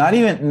show, not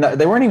even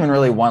they weren't even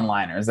really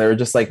one-liners. They were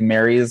just like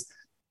Mary's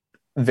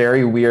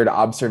very weird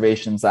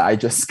observations that I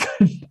just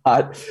could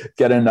not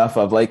get enough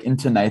of. Like in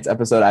tonight's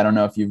episode, I don't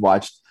know if you've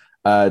watched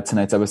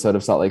tonight's episode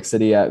of Salt Lake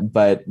City yet,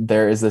 but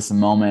there is this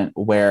moment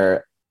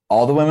where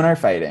all the women are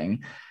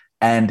fighting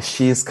and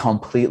she's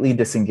completely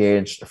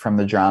disengaged from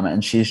the drama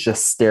and she's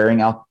just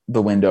staring out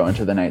the window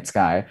into the night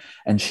sky.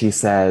 And she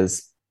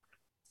says,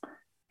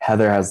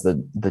 Heather has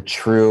the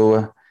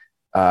true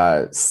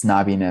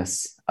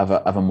snobbiness of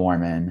a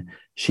Mormon.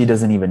 She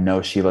doesn't even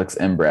know she looks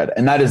inbred.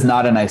 And that is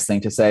not a nice thing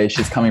to say.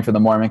 She's coming from the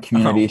Mormon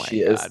community. Oh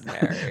She God,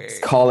 is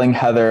calling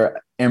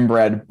Heather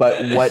inbred.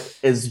 But what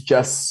is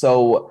just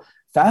so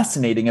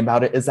fascinating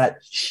about it is that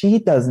she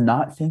does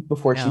not think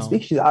before she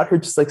speaks. She's out here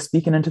just like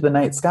speaking into the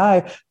night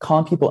sky,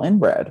 calling people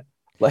inbred.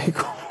 Like,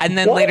 and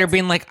then later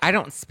being like, I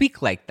don't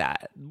speak like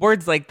that.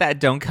 Words like that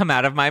don't come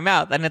out of my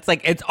mouth. And it's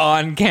like, it's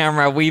on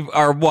camera. We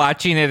are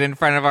watching it in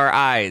front of our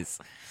eyes.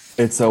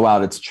 It's so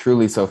wild. It's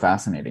truly so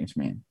fascinating to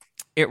me.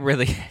 It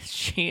really,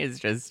 she is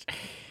just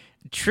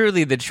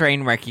truly the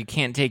train wreck you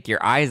can't take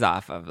your eyes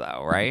off of,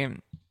 though, right?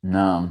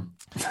 No.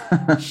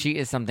 She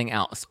is something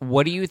else.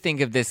 What do you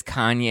think of this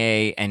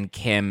Kanye and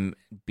Kim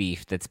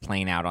beef that's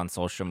playing out on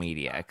social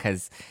media?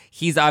 Because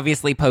he's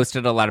obviously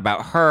posted a lot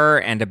about her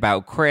and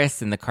about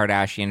Kris and the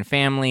Kardashian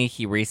family.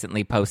 He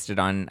recently posted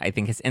on, I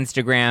think, his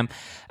Instagram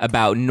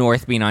about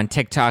North being on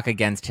TikTok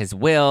against his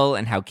will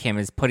and how Kim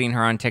is putting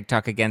her on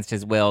TikTok against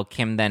his will.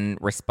 Kim then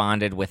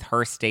responded with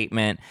her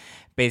statement,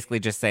 basically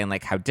just saying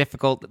like how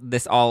difficult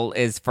this all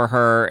is for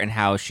her and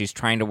how she's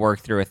trying to work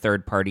through a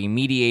third-party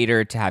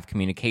mediator to have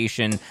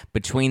communication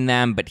between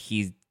them, but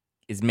he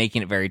is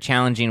making it very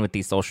challenging with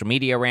these social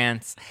media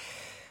rants.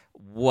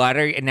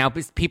 Now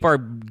people are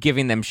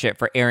giving them shit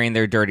for airing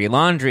their dirty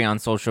laundry on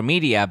social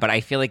media, but I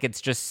feel like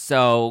it's just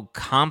so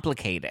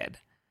complicated.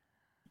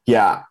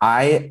 Yeah,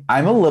 I'm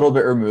a little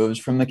bit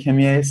removed from the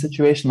Kimye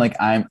situation. Like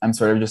I'm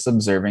sort of just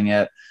observing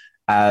it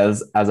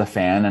as a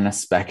fan and a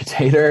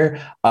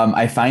spectator.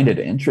 I find it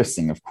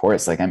interesting, of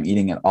course, like I'm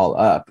eating it all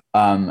up.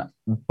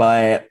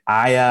 But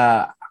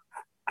I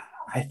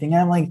think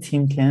I'm like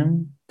Team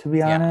Kim, to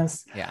be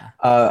honest. Yeah.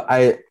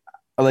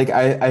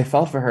 I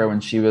felt for her when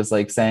she was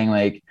like saying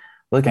like,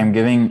 look, I'm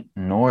giving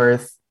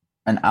North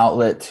an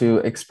outlet to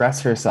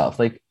express herself.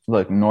 Like,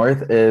 look,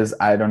 North is,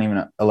 I don't even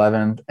know,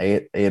 11,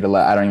 8, 11,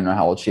 I don't even know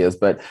how old she is,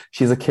 but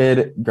she's a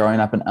kid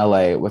growing up in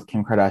LA with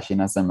Kim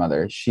Kardashian as their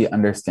mother. She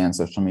understands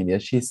social media.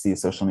 She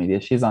sees social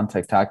media. She's on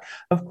TikTok.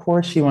 Of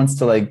course, she wants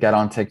to like get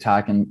on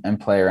TikTok and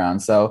play around.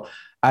 So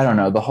I don't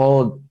know, the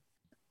whole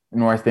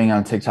North being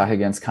on TikTok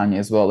against Kanye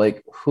as well,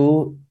 like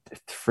who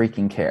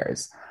freaking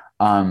cares?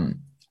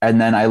 And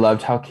then I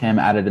loved how Kim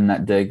added in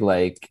that dig,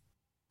 like,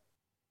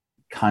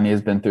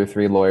 Kanye's been through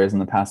 3 lawyers in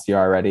the past year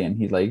already, and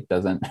he like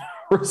doesn't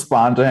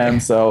respond to him.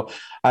 So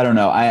I don't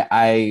know.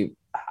 I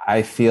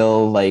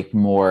feel like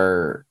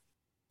more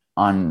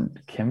on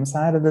Kim's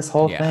side of this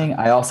whole thing.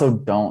 I also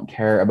don't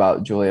care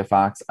about Julia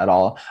Fox at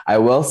all. I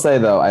will say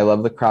though, I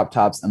love the crop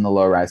tops and the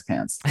low-rise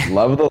pants.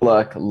 Love the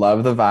look,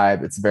 love the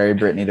vibe. It's very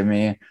Britney to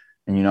me,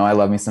 and you know I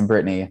love me some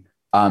Britney.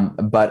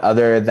 But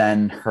other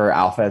than her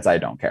outfits, I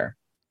don't care.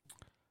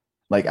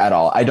 Like at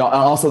all. I don't.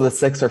 Also, the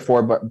 6 or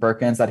 4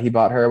 Birkins that he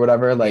bought her or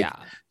whatever. Like,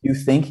 you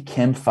think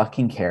Kim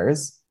fucking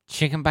cares?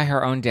 She can buy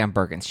her own damn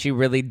Birkins. She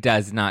really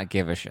does not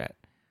give a shit.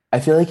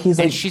 I feel like he's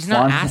like, and she's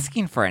not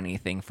asking for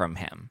anything from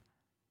him.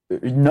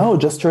 No,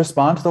 just to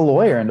respond to the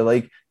lawyer and to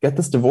like get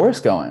this divorce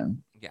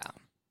going. Yeah.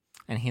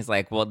 And he's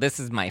like, well, this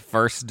is my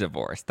first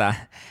divorce.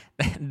 That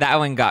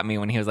one got me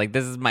when he was like,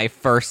 this is my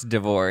first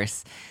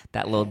divorce.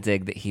 That little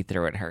dig that he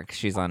threw at her because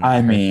she's on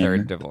her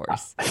third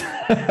divorce.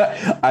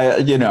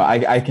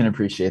 I can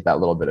appreciate that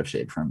little bit of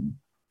shade from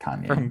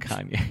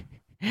Kanye.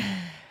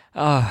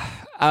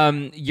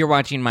 You're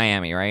watching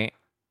Miami, right?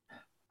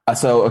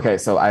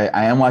 So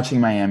I am watching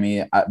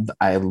Miami.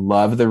 I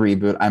love the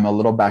reboot. I'm a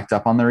little backed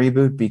up on the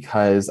reboot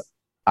because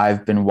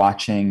I've been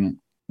watching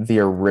the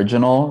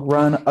original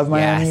run of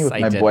Miami with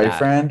my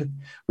boyfriend. That.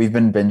 We've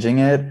been binging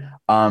it.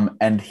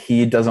 And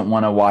he doesn't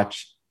want to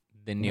watch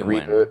the new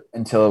reboot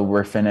until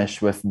we're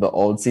finished with the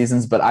old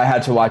seasons. But I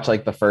had to watch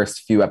like the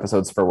first few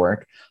episodes for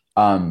work.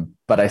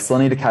 But I still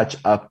need to catch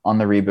up on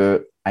the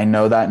reboot. I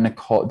know that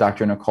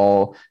Dr.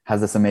 Nicole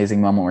has this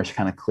amazing moment where she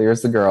kind of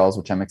clears the girls,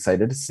 which I'm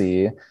excited to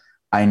see.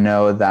 I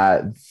know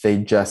that they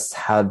just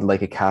had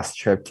like a cast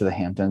trip to the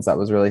Hamptons. That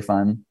was really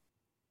fun.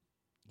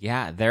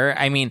 Yeah,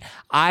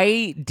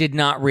 I did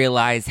not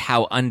realize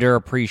how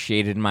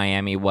underappreciated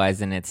Miami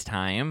was in its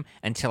time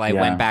until I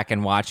went back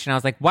and watched, and I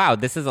was like, wow,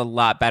 this is a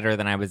lot better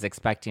than I was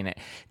expecting it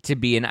to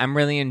be, and I'm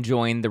really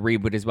enjoying the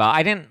reboot as well.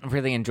 I didn't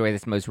really enjoy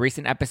this most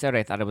recent episode.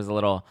 I thought it was a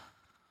little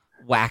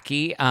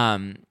wacky,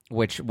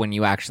 which when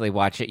you actually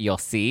watch it, you'll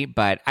see.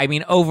 But I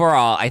mean,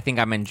 overall, I think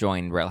I'm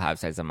enjoying Real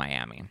Housewives of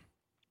Miami.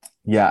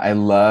 Yeah, I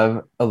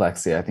love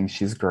Alexia. I think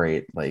she's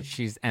great. Like,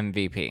 She's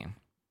MVP.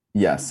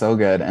 yeah, so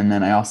good. And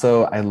then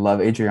I love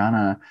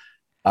Adriana.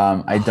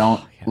 I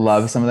don't Oh,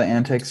 love yes. some of the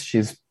antics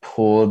she's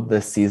pulled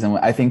this season.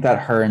 I think that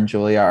her and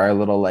Julia are a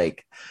little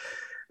like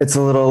it's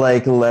a little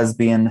like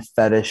lesbian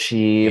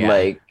fetishy, Yeah.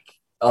 like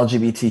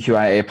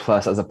LGBTQIA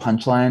plus as a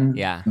punchline.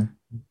 Yeah.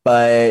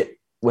 But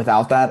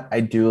without that, I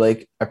do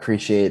like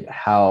appreciate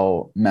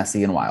how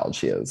messy and wild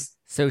she is.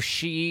 So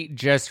she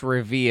just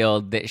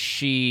revealed that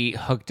she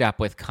hooked up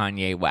with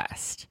Kanye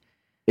West.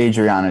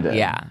 Adriana did.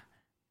 Yeah.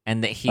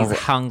 And that he's Okay.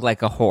 hung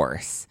like a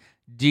horse.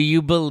 Do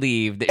you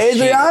believe that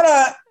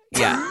Adriana!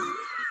 Yeah.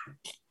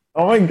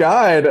 Oh my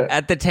God.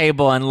 At the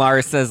table, and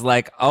Larsa's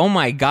like, oh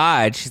my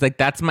God. She's like,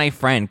 that's my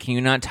friend. Can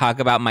you not talk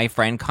about my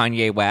friend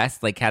Kanye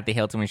West? Like Kathy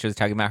Hilton when she was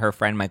talking about her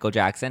friend Michael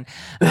Jackson.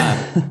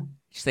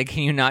 She's like,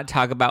 can you not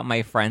talk about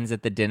my friends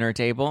at the dinner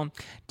table?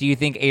 Do you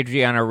think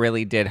Adriana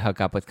really did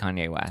hook up with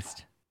Kanye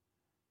West?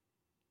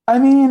 I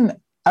mean,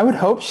 I would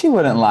hope she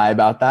wouldn't lie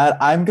about that.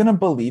 I'm gonna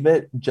believe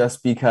it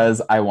just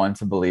because I want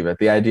to believe it.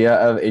 The idea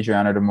of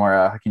Adriana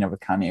Demora hooking up with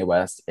Kanye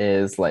West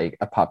is like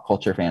a pop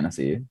culture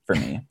fantasy for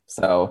me.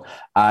 So,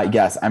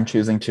 yes, I'm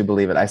choosing to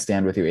believe it. I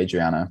stand with you,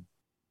 Adriana.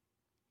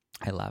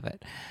 I love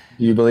it.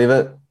 Do you believe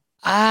it?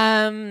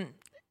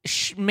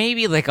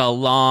 Maybe like a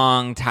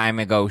long time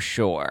ago,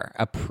 sure.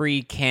 A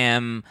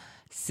pre-Kim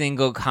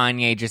single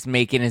Kanye just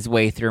making his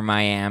way through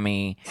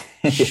Miami.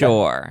 Yeah.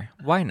 Sure.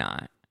 Why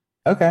not?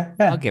 Okay.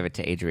 I'll Yeah. give it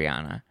to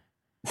Adriana.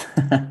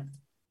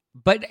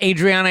 But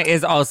Adriana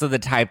is also the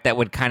type that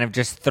would kind of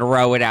just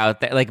throw it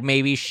out there. Like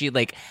maybe she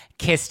like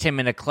kissed him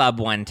in a club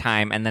one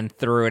time and then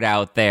threw it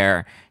out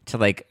there to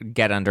like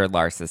get under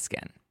Larsa's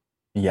skin.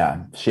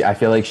 Yeah. I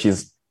feel like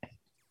she's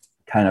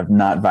kind of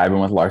not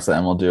vibing with Larsa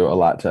and will do a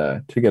lot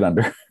to get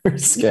under her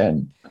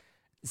skin.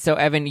 So,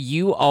 Evan,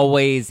 you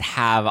always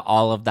have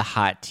all of the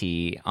hot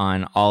tea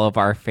on all of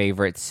our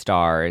favorite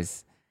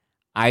stars.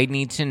 I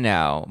need to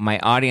know, my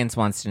audience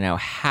wants to know,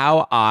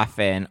 how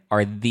often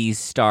are these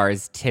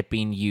stars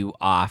tipping you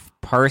off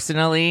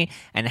personally?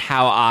 And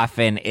how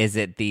often is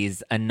it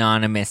these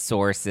anonymous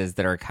sources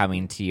that are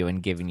coming to you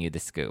and giving you the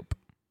scoop?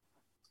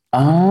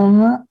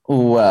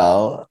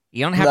 Well,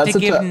 You don't have to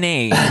give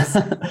names.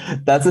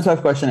 That's a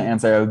tough question to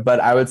answer, but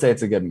I would say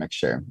it's a good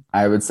mixture.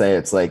 I would say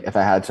it's like, if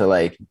I had to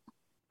like,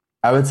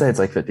 I would say it's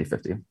like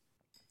 50-50.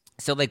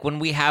 So, like, when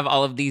we have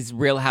all of these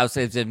Real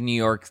Housewives of New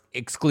York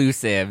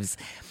exclusives,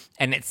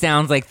 and it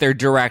sounds like they're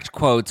direct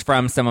quotes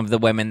from some of the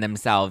women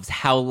themselves,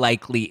 how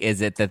likely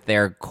is it that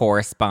they're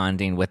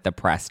corresponding with the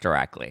press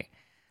directly?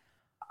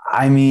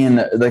 I mean,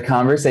 the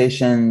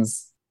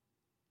conversations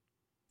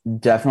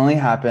definitely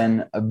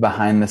happen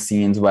behind the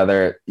scenes,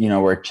 whether,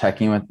 we're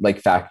checking with like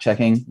fact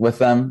checking with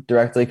them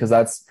directly, because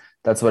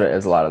that's what it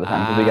is a lot of the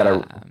time. 'Cause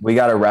we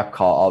gotta rep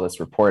call all this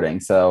reporting.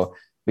 So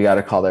we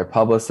gotta call their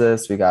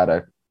publicists, we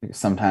gotta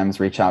sometimes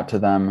reach out to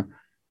them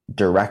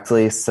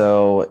directly.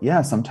 So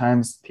yeah,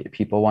 sometimes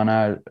people want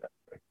to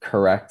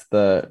correct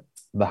the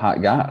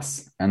hot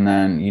goss, and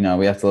then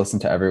we have to listen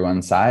to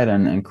everyone's side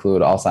and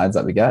include all sides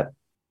that we get.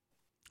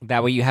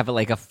 That way you have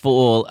like a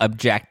full,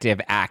 objective,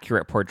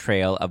 accurate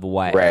portrayal of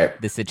what Right.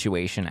 the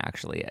situation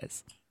actually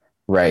is.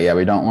 Right. Yeah,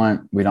 we don't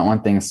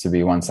want things to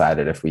be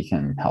one-sided if we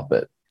can help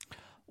it.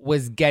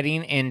 Was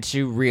getting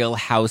into Real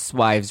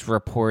Housewives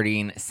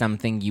reporting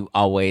something you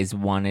always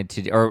wanted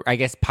to do? Or I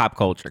guess pop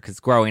culture, because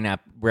growing up,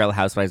 Real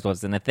Housewives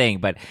wasn't a thing,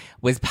 but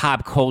was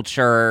pop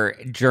culture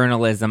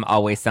journalism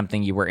always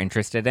something you were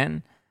interested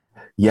in?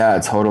 Yeah,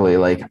 totally.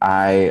 Like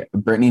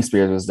Britney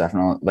Spears was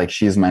definitely like,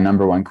 she's my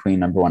number one queen,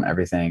 number one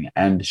everything.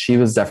 And she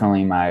was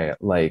definitely my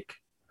like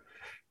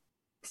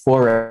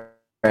foray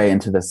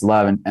into this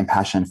love and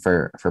passion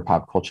for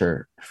pop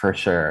culture for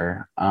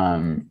sure.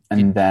 And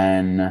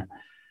then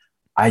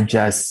I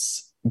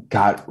just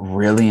got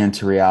really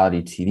into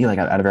reality TV, like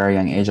at a very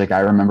young age. Like I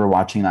remember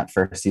watching that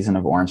first season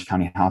of Orange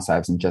County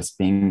Housewives and just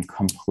being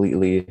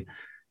completely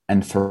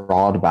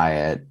enthralled by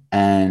it.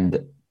 And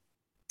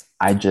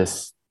I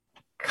just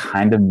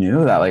kind of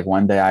knew that like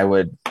one day I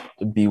would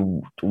be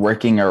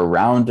working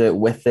around it,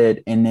 with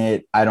it, in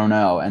it. I don't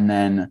know. And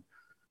then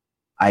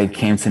I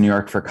came to New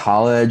York for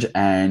college,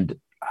 and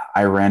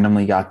I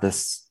randomly got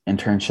this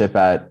internship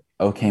at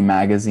OK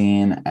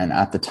Magazine. And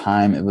at the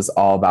time it was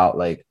all about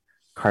like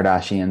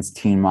Kardashians,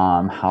 Teen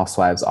Mom,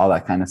 Housewives, all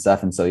that kind of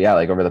stuff. And so, yeah,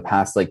 like over the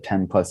past like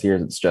 10 plus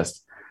years, it's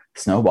just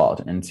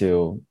snowballed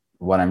into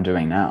what I'm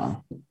doing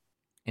now.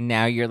 And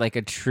now you're like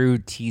a true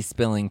tea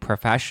spilling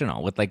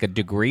professional with like a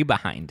degree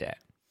behind it.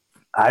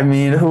 I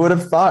mean, who would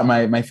have thought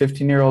my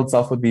 15-year-old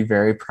self would be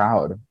very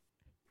proud?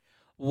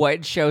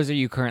 What shows are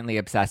you currently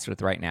obsessed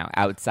with right now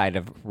outside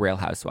of Real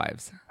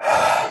Housewives?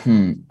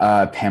 Pam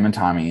and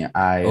Tommy.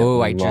 I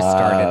just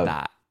started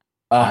that.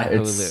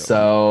 It's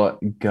so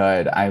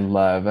good. I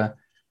love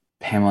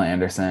Pamela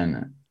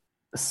Anderson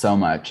so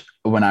much.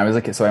 When I was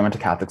a kid, so I went to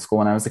Catholic school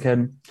when I was a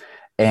kid,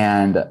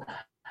 and this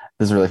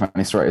is a really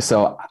funny story.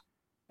 So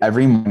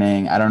every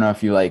morning, I don't know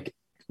if you like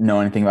know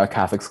anything about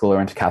Catholic school or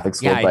went to Catholic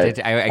school. Yeah, I did.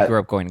 I grew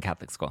up going to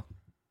Catholic school.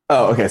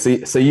 Oh, okay.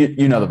 So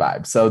you know the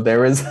vibe. So there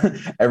was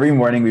every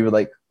morning we would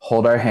like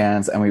hold our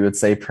hands and we would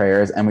say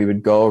prayers and we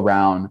would go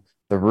around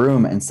the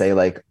room and say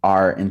like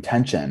our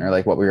intention or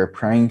like what we were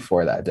praying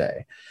for that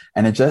day.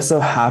 And it just so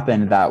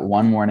happened that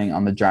one morning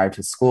on the drive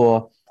to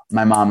school,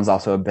 my mom is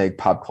also a big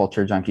pop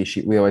culture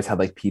junkie. We always had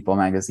like People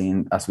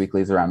magazine, Us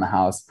Weeklies around the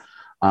house.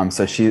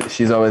 So she's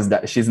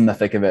in the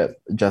thick of it,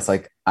 just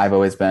like I've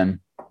always been.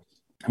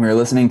 And we were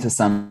listening to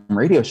some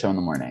radio show in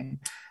the morning,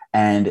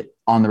 and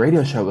on the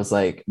radio show, it was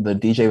like the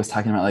DJ was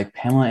talking about like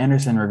Pamela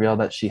Anderson revealed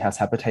that she has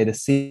hepatitis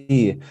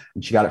C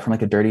and she got it from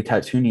like a dirty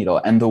tattoo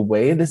needle. And the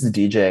way this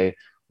DJ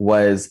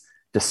was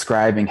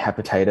describing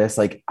hepatitis,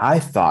 like I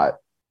thought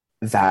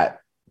that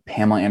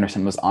Pamela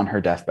Anderson was on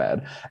her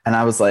deathbed. And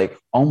I was like,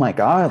 oh my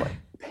God, like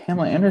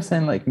Pamela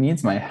Anderson like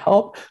needs my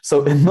help.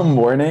 So in the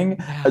morning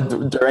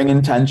during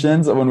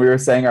intentions, when we were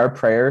saying our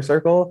prayer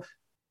circle,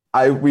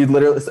 we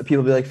literally,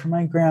 people be like, for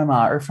my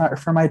grandma or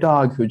for my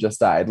dog who just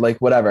died, like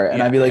whatever.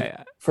 And I'd be like,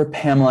 for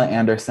Pamela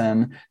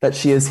Anderson, that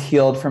she is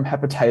healed from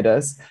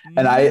hepatitis.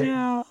 And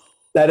I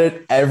said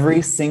it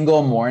every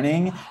single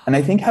morning. And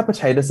I think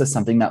hepatitis is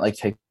something that like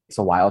takes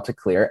a while to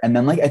clear. And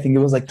then like, I think it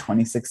was like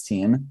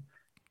 2016,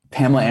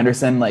 Pamela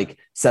Anderson like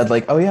said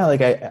like, oh yeah,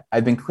 like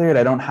I've been cleared.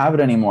 I don't have it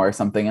anymore or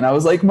something. And I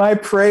was like, my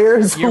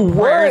prayers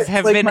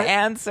have been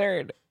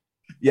answered.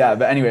 Yeah.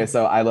 But anyway,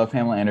 so I love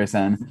Pamela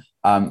Anderson.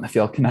 I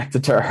feel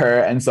connected to her.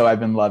 And so I've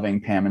been loving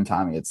Pam and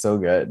Tommy. It's so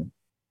good.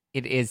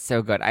 It is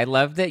so good. I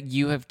love that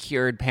you have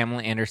cured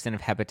Pamela Anderson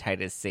of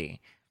hepatitis C.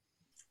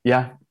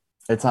 Yeah,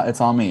 it's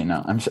all me.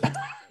 No, I'm sure.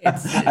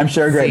 I'm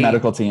sure a great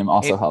medical team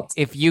also helped.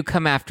 If you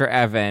come after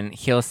Evan,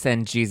 he'll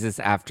send Jesus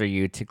after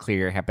you to clear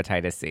your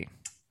hepatitis C.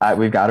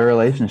 We've got a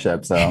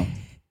relationship, so.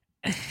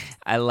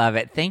 I love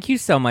it. Thank you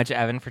so much,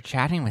 Evan, for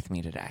chatting with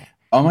me today.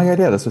 Oh my God,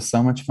 yeah, this was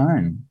so much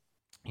fun.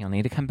 You'll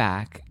need to come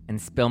back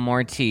and spill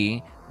more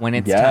tea when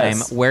it's time.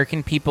 Where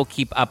can people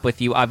keep up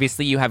with you?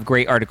 Obviously, you have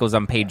great articles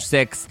on Page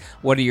 6.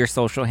 What are your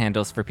social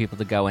handles for people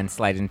to go and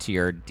slide into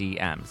your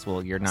DMs?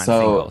 Well, you're not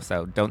single,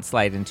 so don't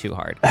slide in too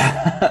hard.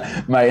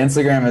 My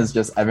Instagram is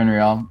just Evan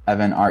Real,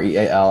 Evan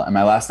Real, and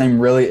my last name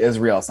really is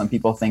Real. Some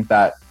people think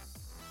that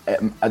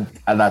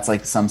that's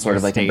like some sort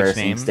of like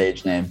embarrassing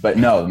stage name, but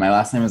no, my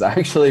last name is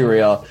actually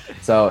Real.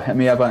 So hit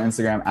me up on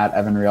Instagram at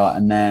Evan Real,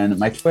 and then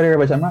my Twitter,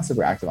 which I'm not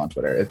super active on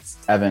Twitter, it's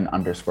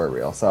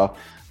Evan_Real. So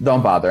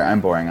don't bother, I'm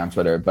boring on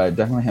Twitter, but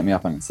definitely hit me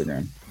up on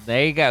Instagram.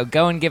 There you go.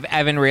 Go and give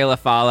Evan Real a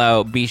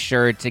follow. Be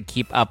sure to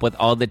keep up with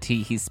all the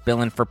tea he's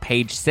spilling for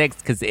Page 6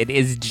 because it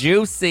is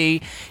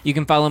juicy. You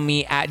can follow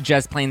me at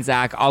Just Plain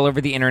Zach all over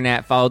the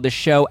internet. Follow the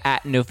show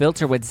at No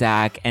Filter with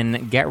Zach.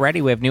 And get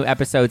ready. We have new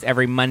episodes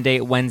every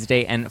Monday,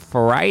 Wednesday, and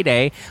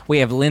Friday. We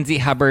have Lindsay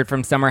Hubbard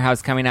from Summer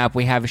House coming up.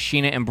 We have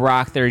Sheena and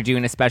Brock that are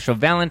doing a special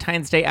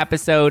Valentine's Day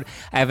episode.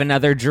 I have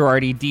another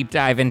Girardi deep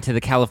dive into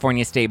the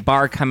California State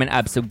Bar coming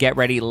up. So get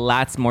ready.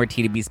 Lots more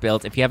tea to be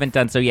spilled. If you haven't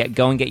done so yet,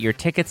 go and get your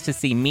tickets to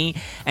see me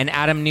and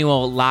Adam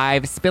Newell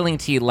live,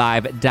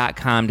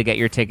 spillingtealive.com to get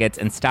your tickets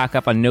and stock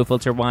up on No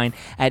Filter Wine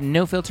at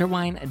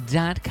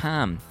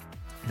nofilterwine.com.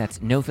 That's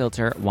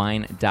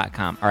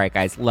nofilterwine.com. All right,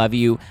 guys, love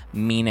you,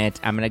 mean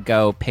it. I'm going to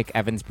go pick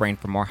Evan's brain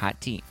for more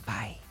hot tea.